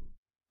Prime.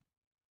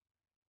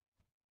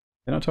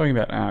 They're not talking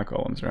about our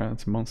golems, right?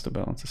 It's monster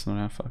balance, it's not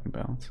our fucking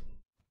balance.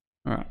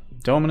 Alright,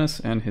 Dominus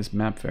and his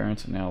map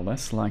variants are now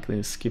less likely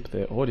to skip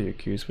their audio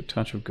cues with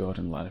Touch of God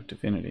and Light of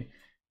Divinity.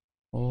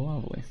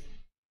 Lovely.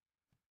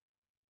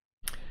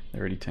 They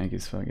already tanky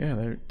as fuck. Yeah,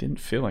 they didn't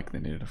feel like they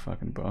needed a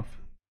fucking buff.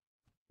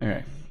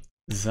 Okay.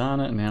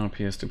 Zana now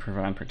appears to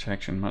provide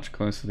protection much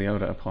closer to the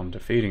Elder upon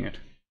defeating it.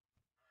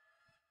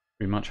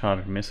 It'll be much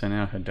harder to miss her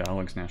now, her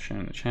dialogue's now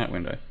shown in the chat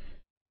window.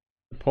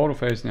 The portal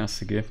phase is now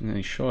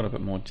significantly shorter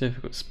but more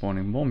difficult,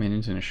 spawning more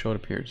minions in a shorter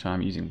period of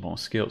time using more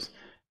skills.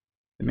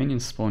 The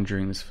minions spawned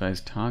during this phase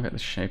target the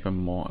Shaper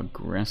more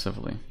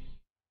aggressively.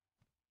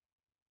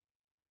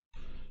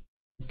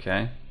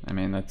 Okay, I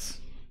mean that's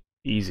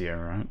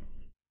easier, right?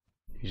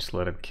 You just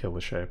let it kill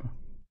the Shaper.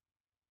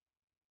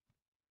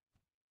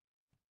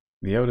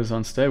 The Elder's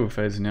unstable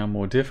phase is now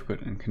more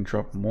difficult and can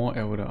drop more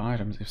Elder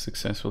items if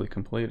successfully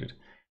completed.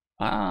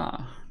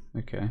 Ah,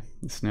 okay.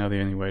 It's now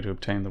the only way to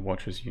obtain the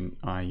Watcher's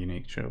Eye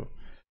unique jewel.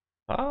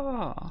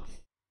 Ah,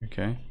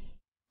 okay.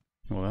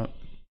 Well, that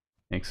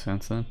makes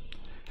sense then.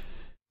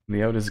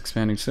 The Elder's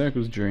expanding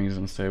circles during his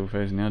unstable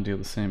phase now deal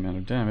the same amount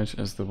of damage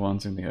as the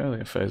ones in the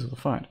earlier phase of the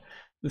fight.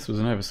 This was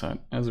an oversight.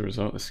 As a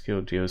result, the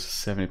skill deals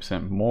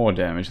 70% more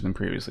damage than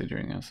previously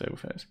during the unstable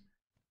phase.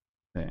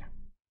 There.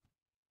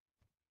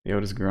 The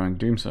Elder's growing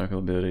Doom Circle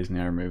ability is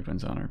now removed when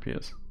Zana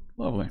appears.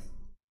 Lovely.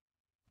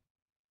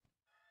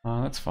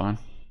 That's fine.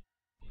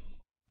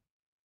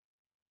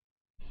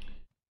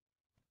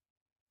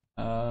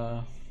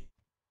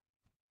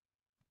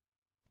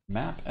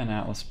 Map and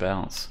Atlas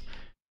balance.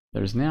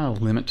 There is now a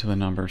limit to the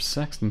number of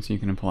sextants you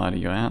can apply to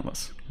your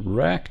Atlas.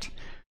 Wrecked!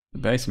 The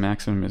base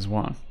maximum is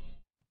 1.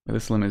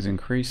 This limit is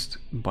increased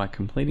by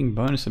completing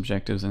bonus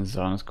objectives and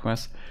Zana's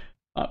quests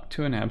up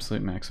to an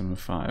absolute maximum of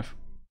 5.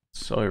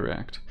 So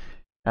wrecked.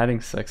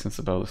 Adding sextants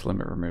above this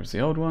limit removes the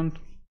old one.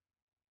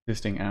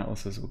 Existing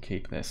atlases will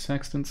keep their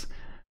sextants,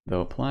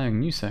 though applying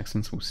new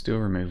sextants will still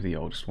remove the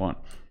oldest one.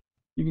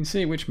 You can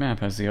see which map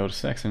has the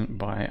oldest sextant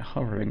by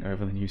hovering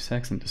over the new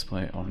sextant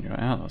display on your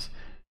atlas.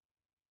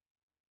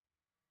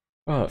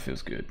 Oh, that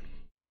feels good.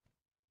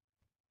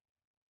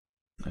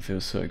 That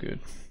feels so good.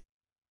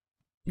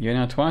 You're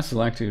now twice as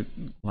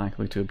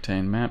likely to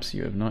obtain maps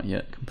you have not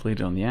yet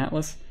completed on the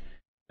atlas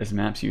as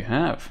maps you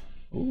have.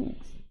 Ooh.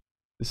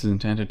 This is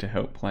intended to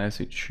help players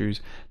who choose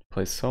to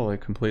play solo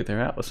complete their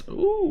atlas.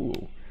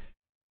 Ooh!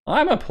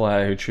 I'm a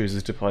player who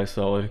chooses to play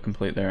solo to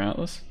complete their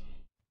atlas.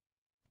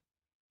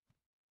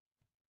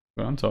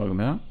 What I'm talking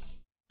about.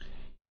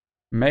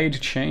 Made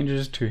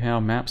changes to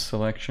how map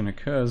selection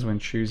occurs when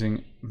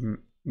choosing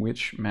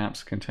which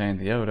maps contain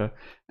the Elder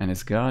and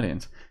his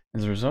guardians.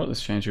 As a result,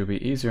 this change will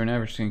be easier on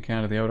average to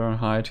encounter the Elder on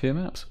higher tier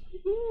maps.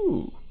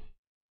 Ooh!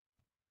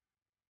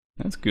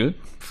 That's good.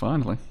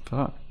 Finally.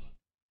 Fuck.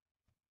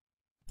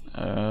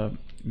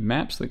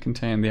 Maps that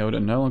contain the Elder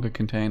no longer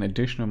contain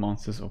additional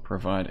monsters or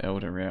provide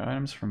Elder rare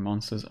items from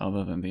monsters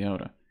other than the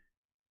Elder.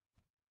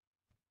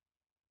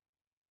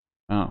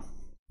 Oh,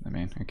 I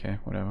mean, okay,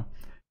 whatever.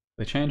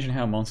 The change in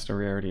how monster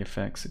rarity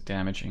affects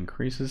damage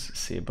increases,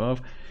 see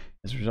above,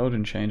 has resulted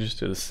in changes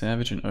to the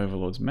Savage and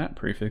Overlord's map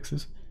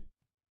prefixes,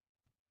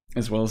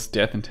 as well as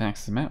Death and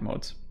Taxes map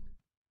mods.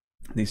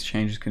 These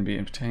changes can be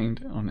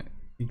obtained on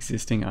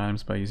existing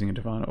items by using a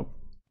divine orb.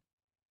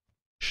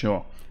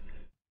 Sure.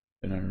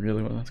 Don't know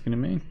really what that's going to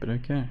mean, but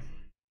okay.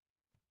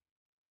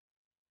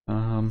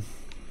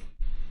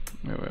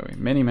 Where were we?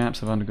 Many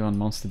maps have undergone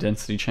monster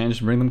density changes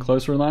to bring them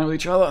closer in line with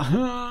each other.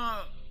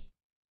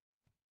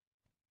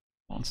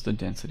 Monster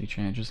density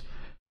changes.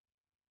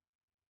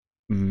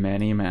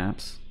 Many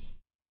maps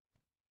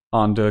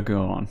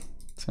undergone.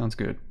 Sounds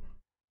good.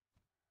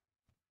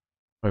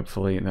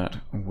 Hopefully that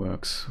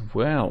works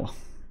well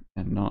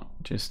and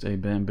not just a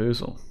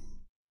bamboozle.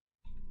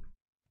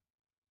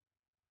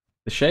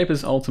 The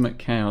Shaper's Ultimate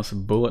Chaos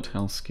Bullet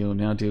Hell skill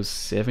now deals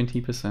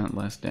 70%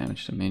 less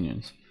damage to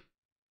minions.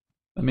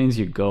 That means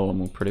your golem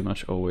will pretty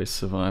much always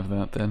survive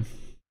that then,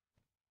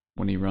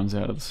 when he runs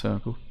out of the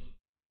circle.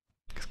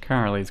 Because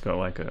currently he's got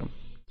like a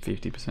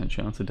 50%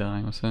 chance of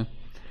dying or so.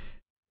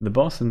 The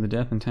boss in the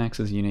Death and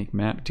Taxes unique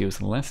map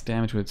deals less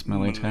damage with its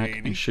melee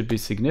attack and should be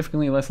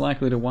significantly less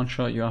likely to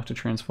one-shot you after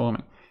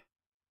transforming.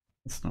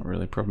 It's not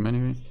really a problem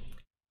anyway.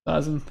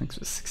 Sizen, thanks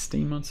for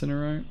 16 months in a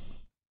row.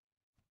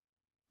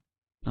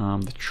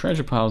 The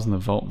treasure piles in the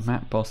vault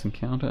map boss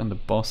encounter and the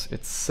boss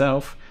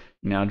itself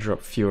now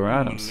drop fewer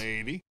items.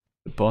 The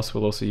boss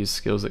will also use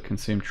skills that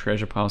consume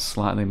treasure piles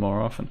slightly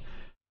more often.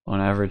 On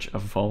average, a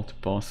vault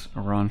boss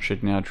run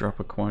should now drop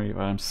a quantity of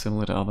items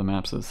similar to other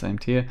maps of the same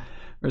tier,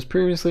 whereas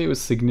previously it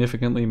was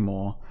significantly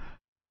more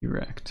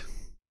erect.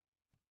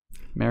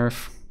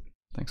 Merif,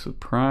 thanks for the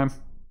prime.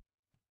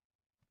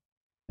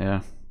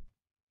 Yeah.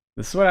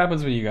 This is what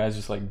happens when you guys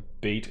just like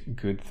beat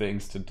good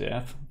things to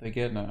death. They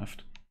get nerfed.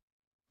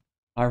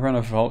 I run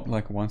a vault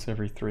like once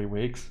every 3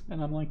 weeks,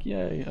 and I'm like,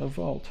 yay, a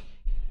vault.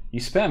 You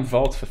spam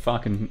vaults for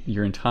fucking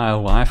your entire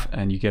life,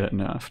 and you get it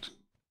nerfed.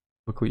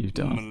 Look what you've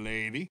done.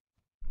 Milady.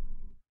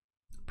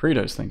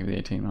 Pretos, think of the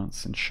 18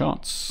 months. And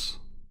shots.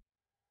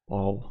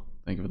 Lol,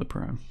 think of the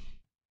prime.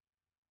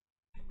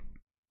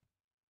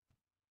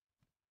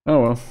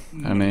 Oh well,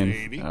 I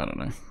mean, I don't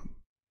know.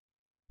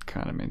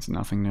 Kinda means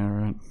nothing now,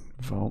 right?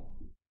 Vault.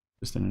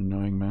 Just an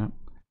annoying map.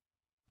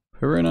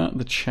 Peruna,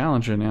 the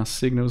Challenger, now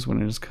signals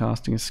when it is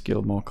casting a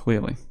skill more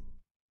clearly.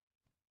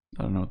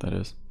 I don't know what that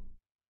is,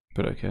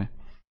 but okay.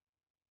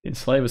 The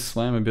Enslaver's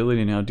Slam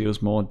ability now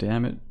deals more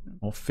damage,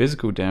 more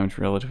physical damage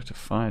relative to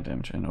fire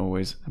damage, and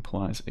always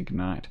applies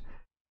Ignite.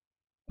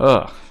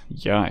 Ugh,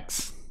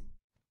 yikes.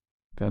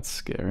 That's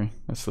scary.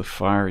 That's the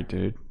fiery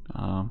dude.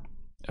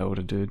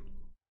 Elder dude.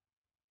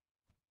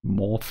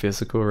 More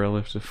physical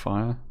relative to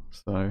fire,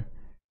 so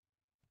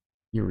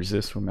your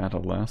resist will matter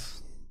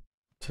less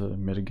to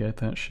mitigate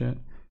that shit.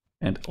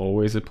 And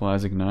always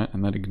applies Ignite,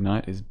 and that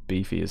Ignite is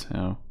beefy as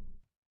hell.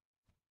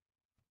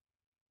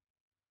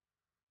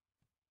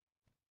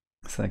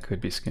 So that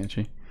could be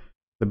sketchy.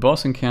 The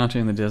boss encounter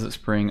in the Desert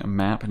Spring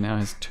map now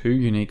has 2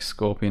 unique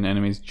Scorpion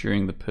enemies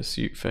during the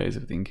pursuit phase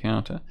of the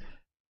encounter.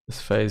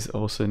 This phase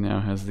also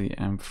now has the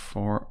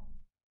amphoras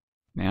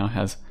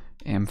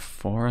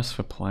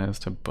for players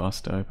to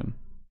bust open.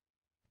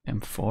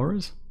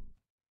 Amphoras?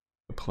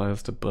 For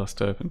players to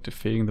bust open.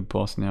 Defeating the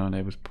boss now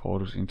enables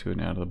portals into and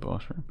out of the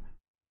boss room.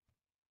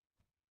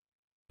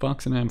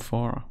 Fuck's an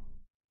amphora?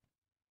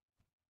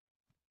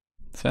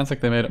 Sounds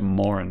like they made it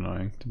more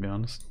annoying, to be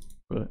honest.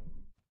 But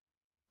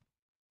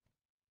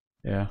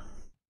yeah,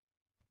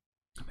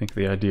 I think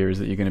the idea is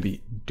that you're going to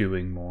be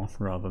doing more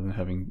rather than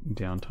having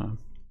downtime.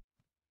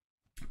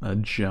 A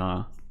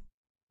jar.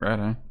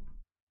 Righto.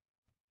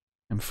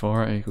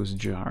 Amphora equals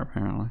jar,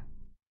 apparently.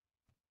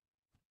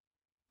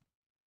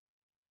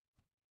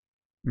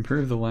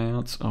 Improve the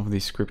layouts of the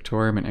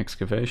scriptorium and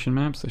excavation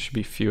maps. There should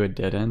be fewer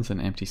dead ends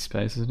and empty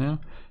spaces now.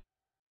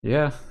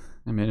 Yeah,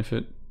 I mean, if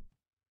it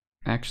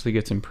actually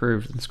gets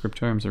improved, then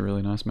scriptorium's a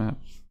really nice map.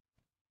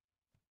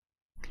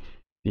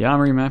 The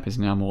armory map is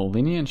now more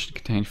linear and should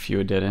contain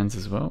fewer dead ends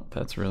as well.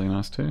 That's really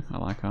nice too. I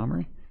like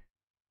armory.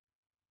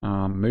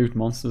 Moved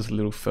monsters a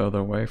little further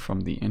away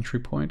from the entry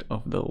point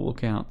of the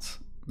lookouts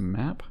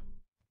map.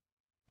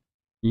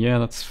 Yeah,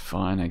 that's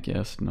fine, I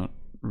guess. Not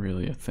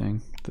really a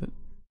thing that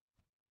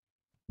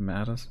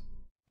matters.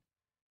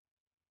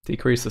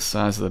 Decrease the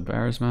size of the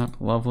barriers map.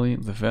 Lovely.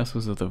 The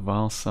vessels of the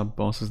Val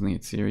sub-bosses in the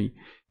Bestiary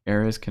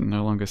areas can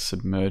no longer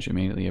submerge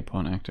immediately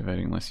upon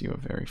activating unless you are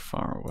very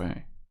far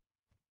away.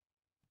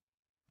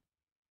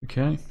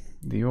 Okay.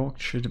 The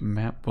Orchard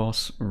map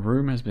boss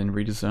room has been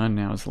redesigned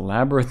now as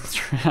labyrinth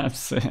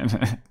traps in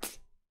it,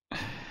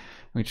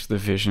 which the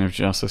Vision of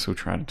Justice will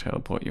try to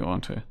teleport you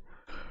onto.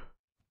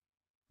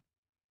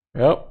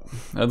 Yep,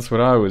 that's what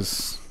I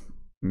was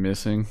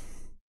missing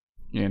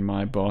in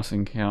my boss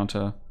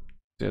encounter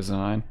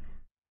design.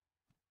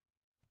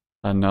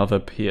 Another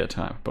peer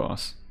type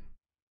boss.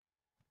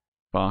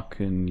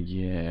 Fucking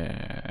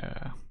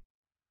yeah.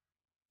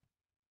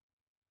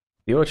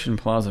 The Orchard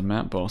Plaza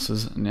map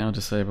bosses now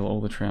disable all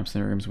the traps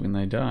in their rooms when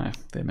they die.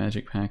 Their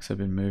magic packs have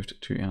been moved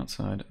to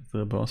outside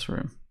the boss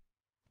room.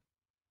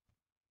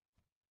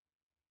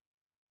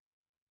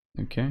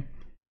 Okay.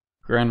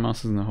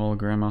 Grandmasters in the Hall of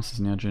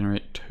Grandmasters now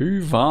generate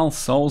 2 Val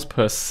souls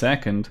per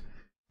second,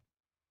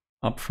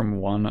 up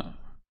from 1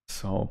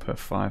 soul per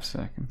 5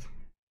 seconds.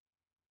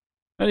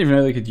 I didn't even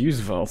know they could use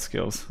vault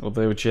skills, or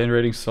they were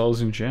generating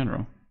souls in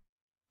general.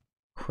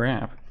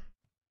 Crap.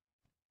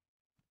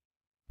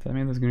 Does that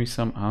mean there's gonna be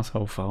some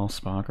asshole foul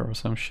sparker or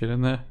some shit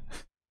in there?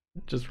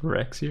 It just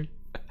wrecks you?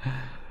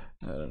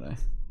 I don't know.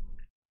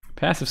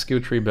 Passive skill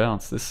tree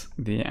balance.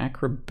 The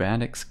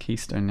acrobatics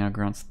keystone now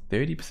grants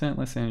 30%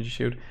 less energy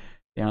shield,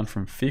 down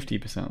from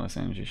 50% less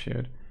energy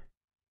shield.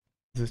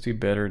 Does this do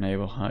better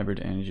enable hybrid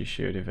energy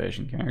shield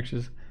evasion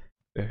characters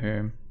for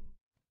whom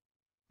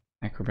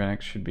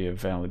acrobatics should be a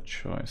valid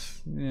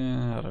choice?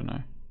 Yeah, I don't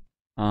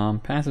know.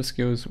 Passive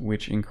skills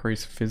which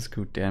increase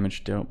physical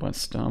damage dealt by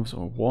staves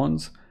or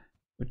wands,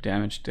 or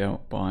damage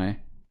dealt by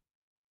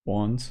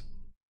wands.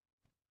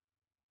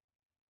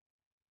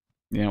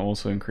 Yeah,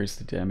 also increase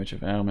the damage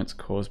of ailments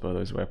caused by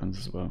those weapons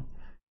as well.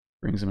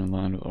 Brings them in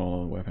line with all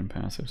other weapon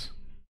passives.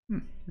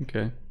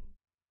 Okay.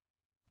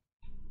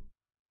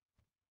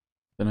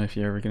 Don't know if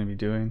you're ever going to be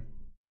doing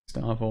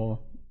staff or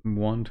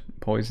wand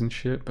poison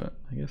shit, but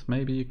I guess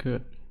maybe you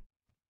could.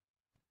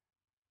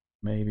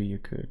 Maybe you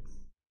could.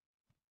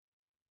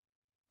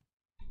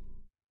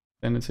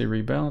 Ascendancy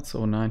rebalance.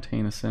 All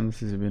 19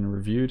 ascendancies have been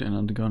reviewed and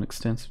undergone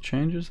extensive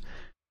changes.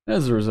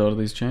 As a result of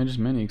these changes,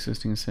 many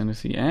existing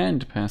ascendancy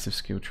and passive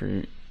skill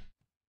trees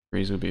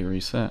will be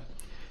reset.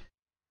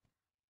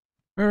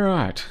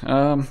 Alright, is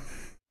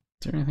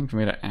there anything for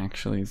me to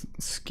actually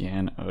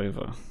scan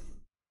over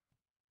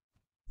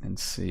and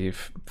see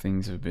if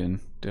things have been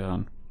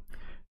done?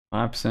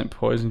 5%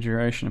 poison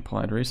duration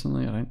applied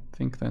recently. I don't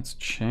think that's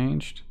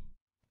changed.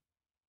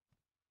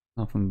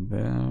 Nothing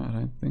there I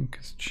don't think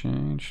has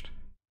changed.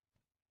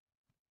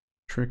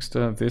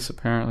 Trickster, this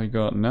apparently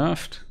got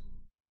nerfed.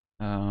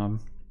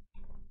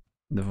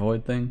 The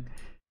void thing.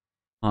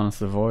 Harness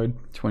the void,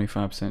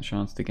 25%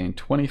 chance to gain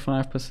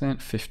 25%,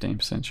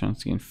 15% chance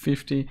to gain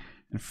 50,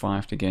 and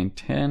 5 to gain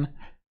 10,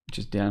 which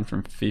is down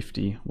from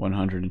 50,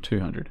 100, and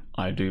 200,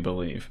 I do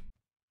believe.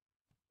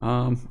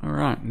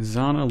 Alright,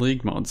 Zana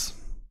League mods.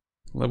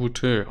 Level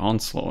 2,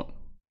 Onslaught,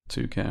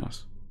 2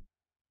 Chaos.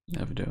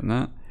 Never doing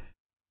that.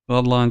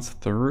 Bloodlines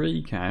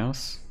 3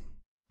 Chaos.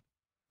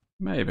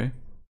 Maybe.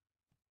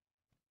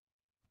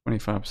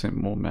 25%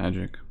 more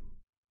magic.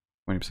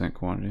 20%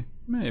 quantity.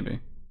 Maybe.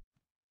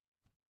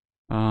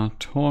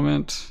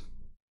 Torment.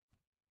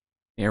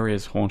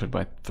 Areas haunted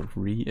by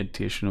 3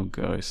 additional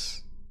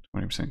ghosts.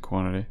 20%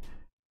 quantity.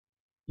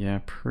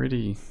 Yeah,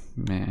 pretty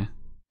meh.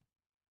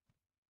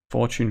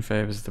 Fortune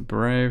favors the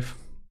brave.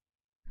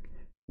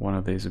 One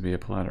of these would be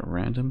applied at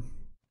random.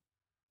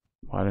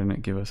 Why didn't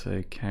it give us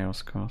a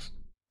chaos cost?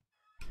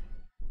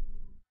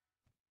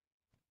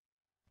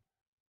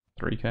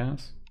 3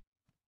 chaos?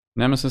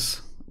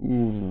 Nemesis.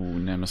 Ooh,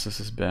 Nemesis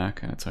is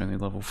back and it's only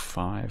level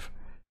 5.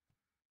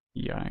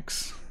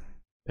 Yikes.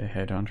 The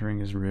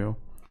headhunting is real.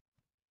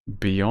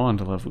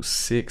 Beyond level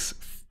 6,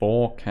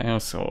 4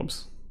 chaos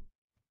orbs.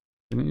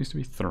 Didn't it used to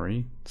be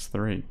 3? It's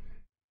 3.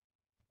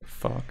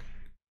 Fuck.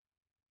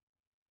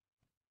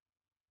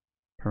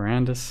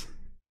 Parandus,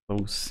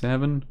 level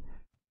 7.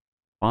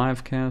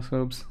 5 chaos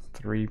orbs,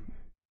 3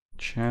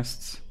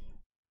 chests.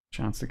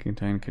 Chance to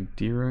contain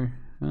Kadiro.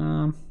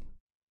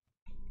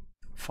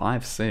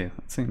 5C,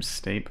 that seems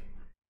steep.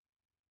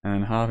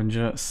 And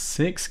Harbinger,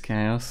 6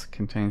 chaos,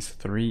 contains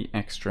 3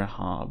 extra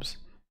harbs.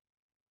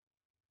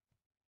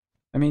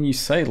 I mean, you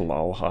say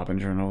lol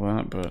Harbinger and all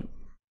that, but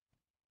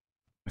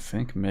I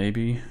think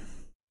maybe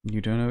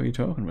you don't know what you're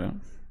talking about.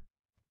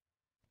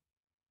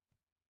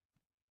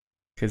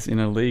 Because in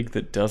a league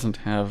that doesn't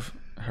have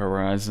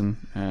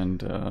Horizon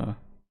and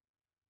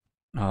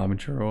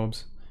Harbinger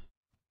orbs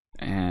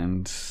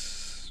and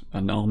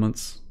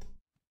annulments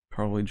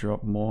probably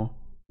drop more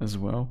as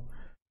well.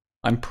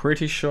 I'm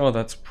pretty sure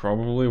that's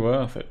probably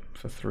worth it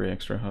for 3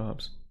 extra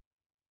harbs.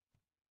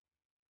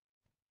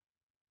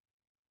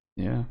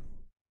 Yeah.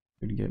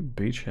 Could get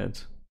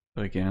beachheads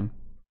again.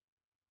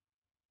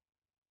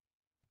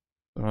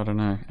 So I don't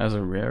know. As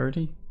a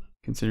rarity,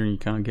 considering you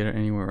can't get it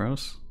anywhere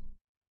else,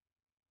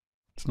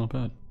 it's not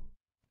bad.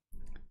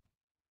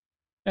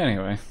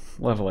 Anyway,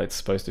 level 8's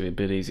supposed to be a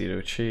bit easier to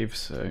achieve,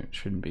 so it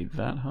shouldn't be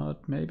that hard,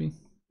 maybe.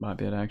 Might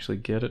be able to actually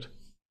get it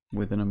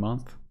within a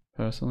month,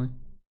 personally.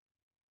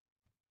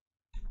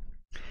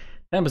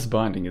 Tempest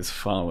Binding is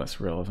far less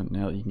relevant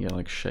now that you can get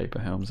like Shaper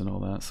Helms and all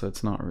that, so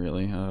it's not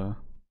really, I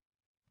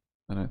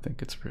don't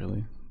think it's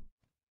really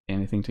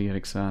anything to get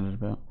excited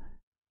about.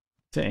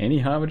 Is there any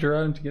Harbinger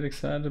item to get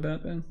excited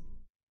about then?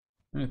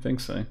 I don't think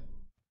so.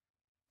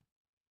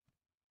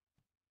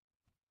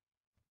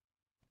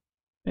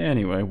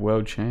 Anyway,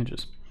 world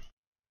changes.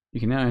 You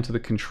can now enter the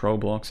control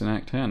blocks in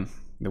Act 10.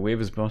 The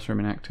Weaver's boss room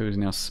in Act 2 is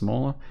now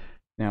smaller,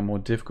 now more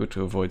difficult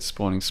to avoid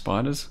spawning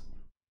spiders.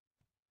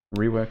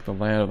 Rework the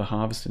layout of the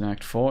Harvest in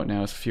Act 4,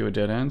 now has fewer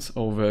dead ends.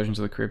 All versions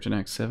of the Crypt in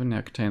Act 7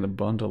 now contain the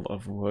bundle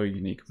of Woe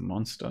Unique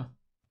Monster.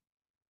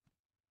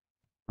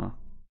 Oh,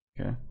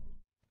 okay.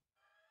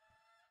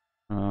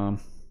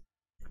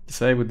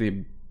 Disabled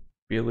the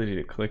ability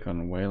to click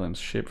on Wayland's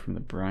ship from the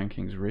Brian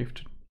King's Reef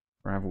to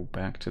travel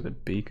back to the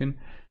beacon.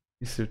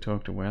 You still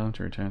talk to Wayland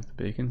to return to the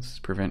beacons,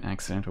 prevent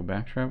accidental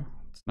back travel.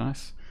 It's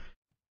nice.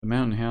 The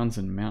Mountain Hounds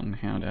and Mountain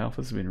Hound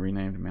Alphas have been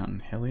renamed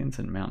Mountain Hellions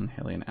and Mountain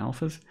Hellion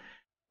Alphas.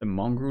 The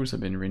Mongrels have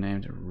been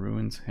renamed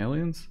Ruins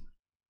Hellions.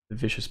 The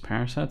Vicious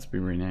Parasites have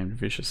been renamed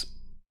Vicious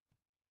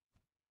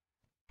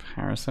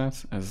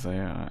Parasites, as they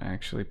are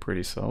actually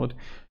pretty solid.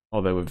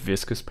 Oh, they were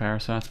Viscous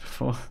Parasites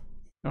before.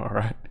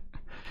 Alright.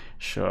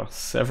 Sure.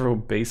 Several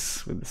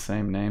beasts with the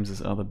same names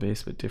as other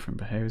beasts but different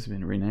behaviors have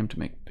been renamed to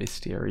make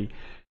bestiary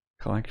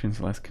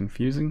collections less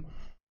confusing.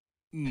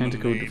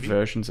 Tentacled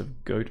versions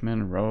of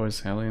goatmen, rowers,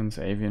 hellions,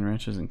 avian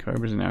wretches, and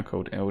cobras are now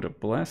called Elder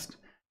Blessed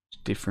to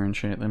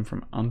differentiate them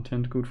from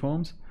untentacled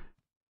forms.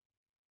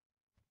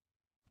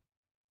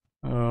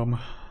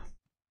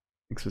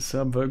 Thanks for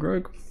sub,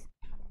 Vogrogue.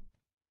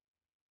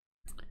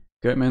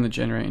 Goatmen that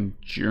generate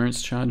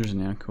endurance charges are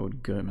now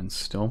called Goatman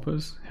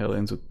Stompers.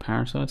 Hellions with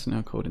parasites are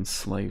now called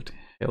Enslaved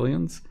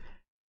Hellions.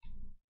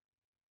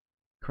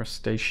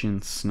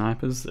 Crustacean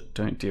snipers that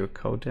don't deal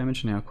cold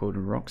damage are now called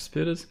Rock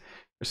Spitters.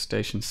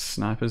 Crustacean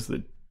snipers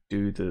that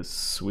do the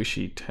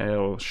swishy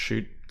tail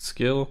shoot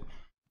skill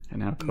are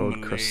now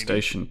called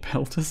Crustacean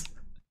Pelters.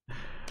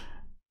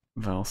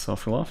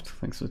 Valsophiloft,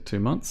 thanks for 2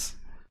 months.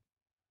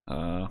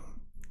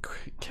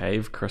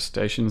 Cave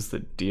crustaceans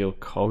that deal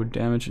cold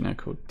damage are now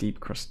called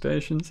Deep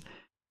Crustaceans.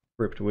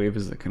 Crypt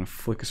weavers that can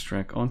flick a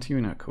strike onto you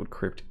are now called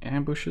Crypt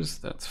Ambushes,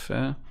 that's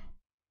fair.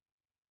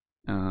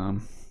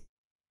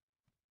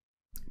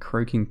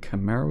 Croaking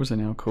chimeras are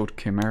now called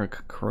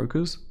Chimeric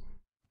Croakers.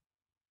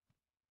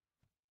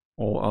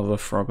 All other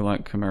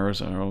frog-like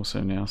chimeras are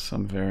also now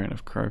some variant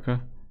of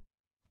croaker.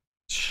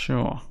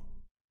 Sure.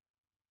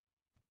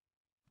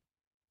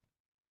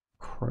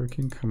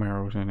 Croaking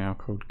chimeras are now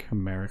called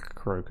Chimeric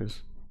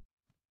Croakers.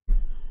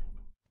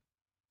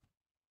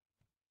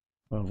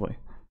 Lovely.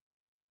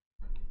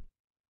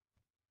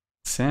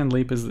 Sand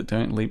leapers that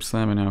don't leap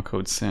slam are now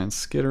called Sand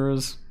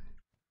Skitterers.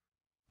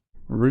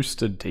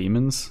 Rooster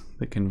demons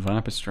that can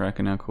viper strike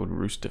are now called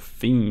Rooster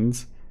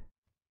Fiends.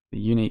 The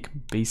unique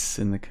beasts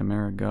in the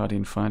Chimera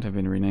Guardian fight have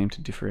been renamed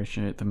to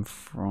differentiate them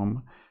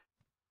from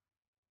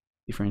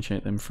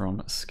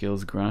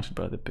skills granted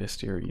by the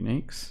Bestiary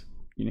unique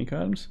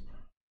items.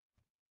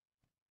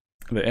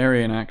 The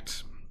Aryan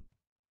Act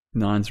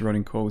 9's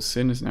Rotting Core with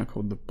Sin is now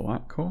called the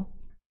Black Core.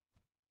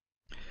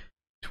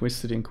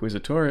 Twisted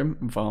Inquisitorium,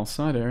 Vile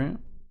Side Area,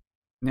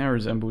 now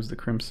resembles the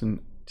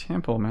Crimson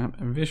Temple map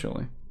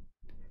visually.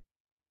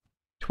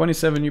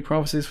 27 new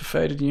prophecies for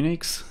Faded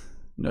Uniques.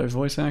 No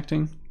voice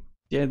acting.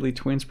 Deadly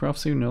Twins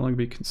prophecy will no longer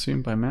be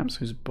consumed by maps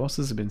whose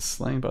bosses have been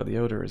slain by the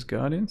Elder as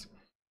guardians.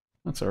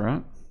 That's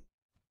alright.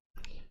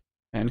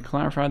 And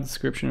clarified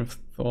description of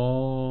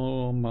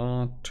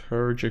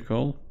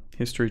Thaumaturgical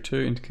History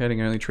 2,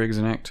 indicating only triggers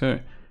in Act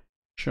 2.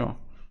 Sure.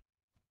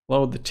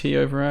 Lowered the T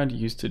override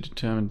used to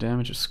determine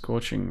damage of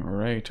Scorching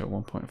Ray to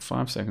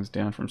 1.5 seconds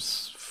down from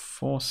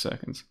 4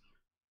 seconds.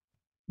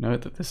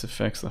 Note that this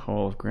affects the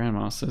whole of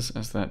Grandmasters,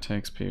 as that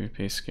takes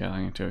PvP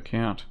scaling into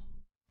account.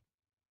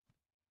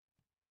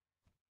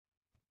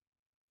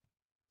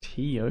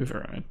 T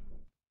override?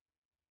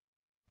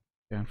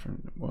 Down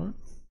from what?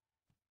 Is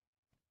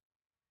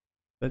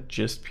that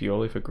just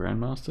purely for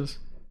Grandmasters?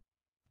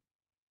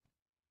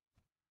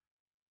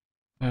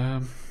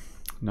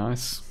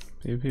 Nice.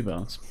 PvP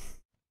balance.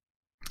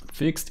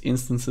 Fixed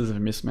instances of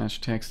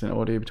mismatched text and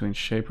audio between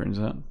Shaper and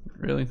Zut.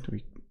 Really? Do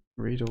we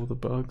read all the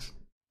bugs?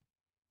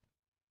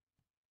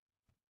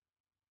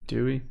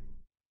 Do we?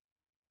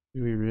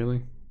 Do we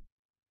really?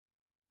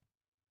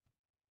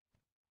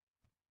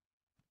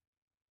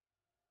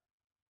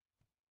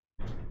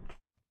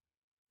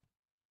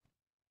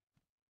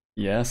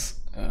 Yes,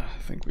 I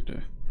think we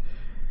do.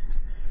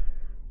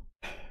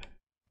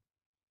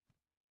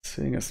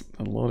 Seeing us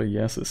a lot of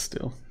yeses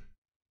still.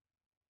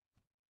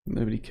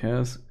 Nobody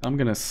cares. I'm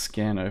gonna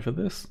scan over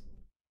this.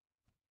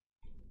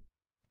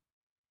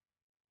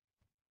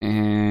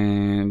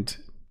 And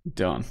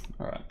done.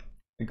 Alright.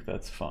 I think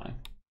that's fine.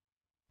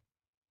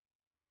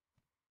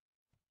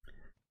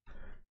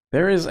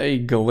 There is a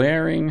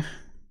glaring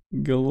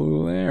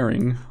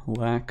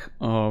lack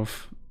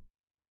of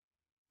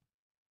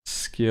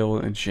skill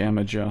and gem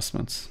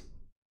adjustments.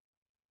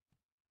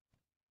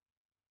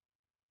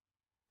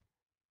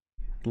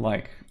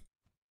 Like,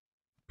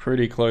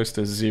 pretty close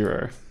to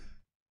 0.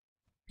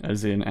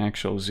 As in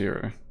actual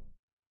 0.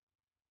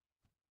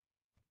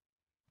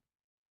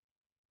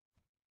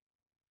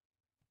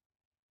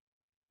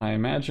 I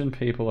imagine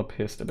people are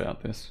pissed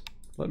about this.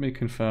 Let me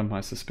confirm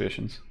my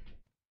suspicions.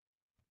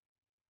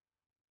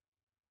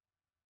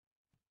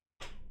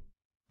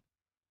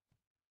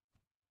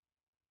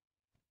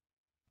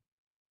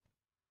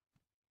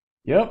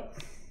 Yep.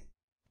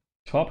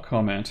 Top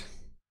comment.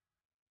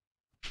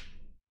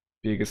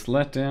 Biggest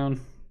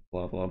letdown.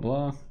 Blah blah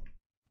blah.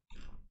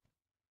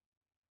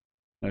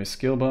 No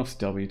skill buffs,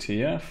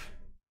 WTF.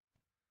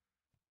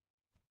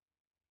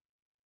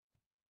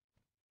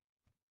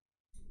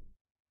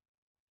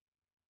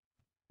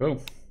 Oh.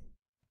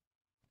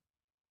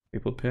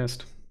 People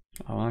pissed.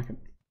 I like it.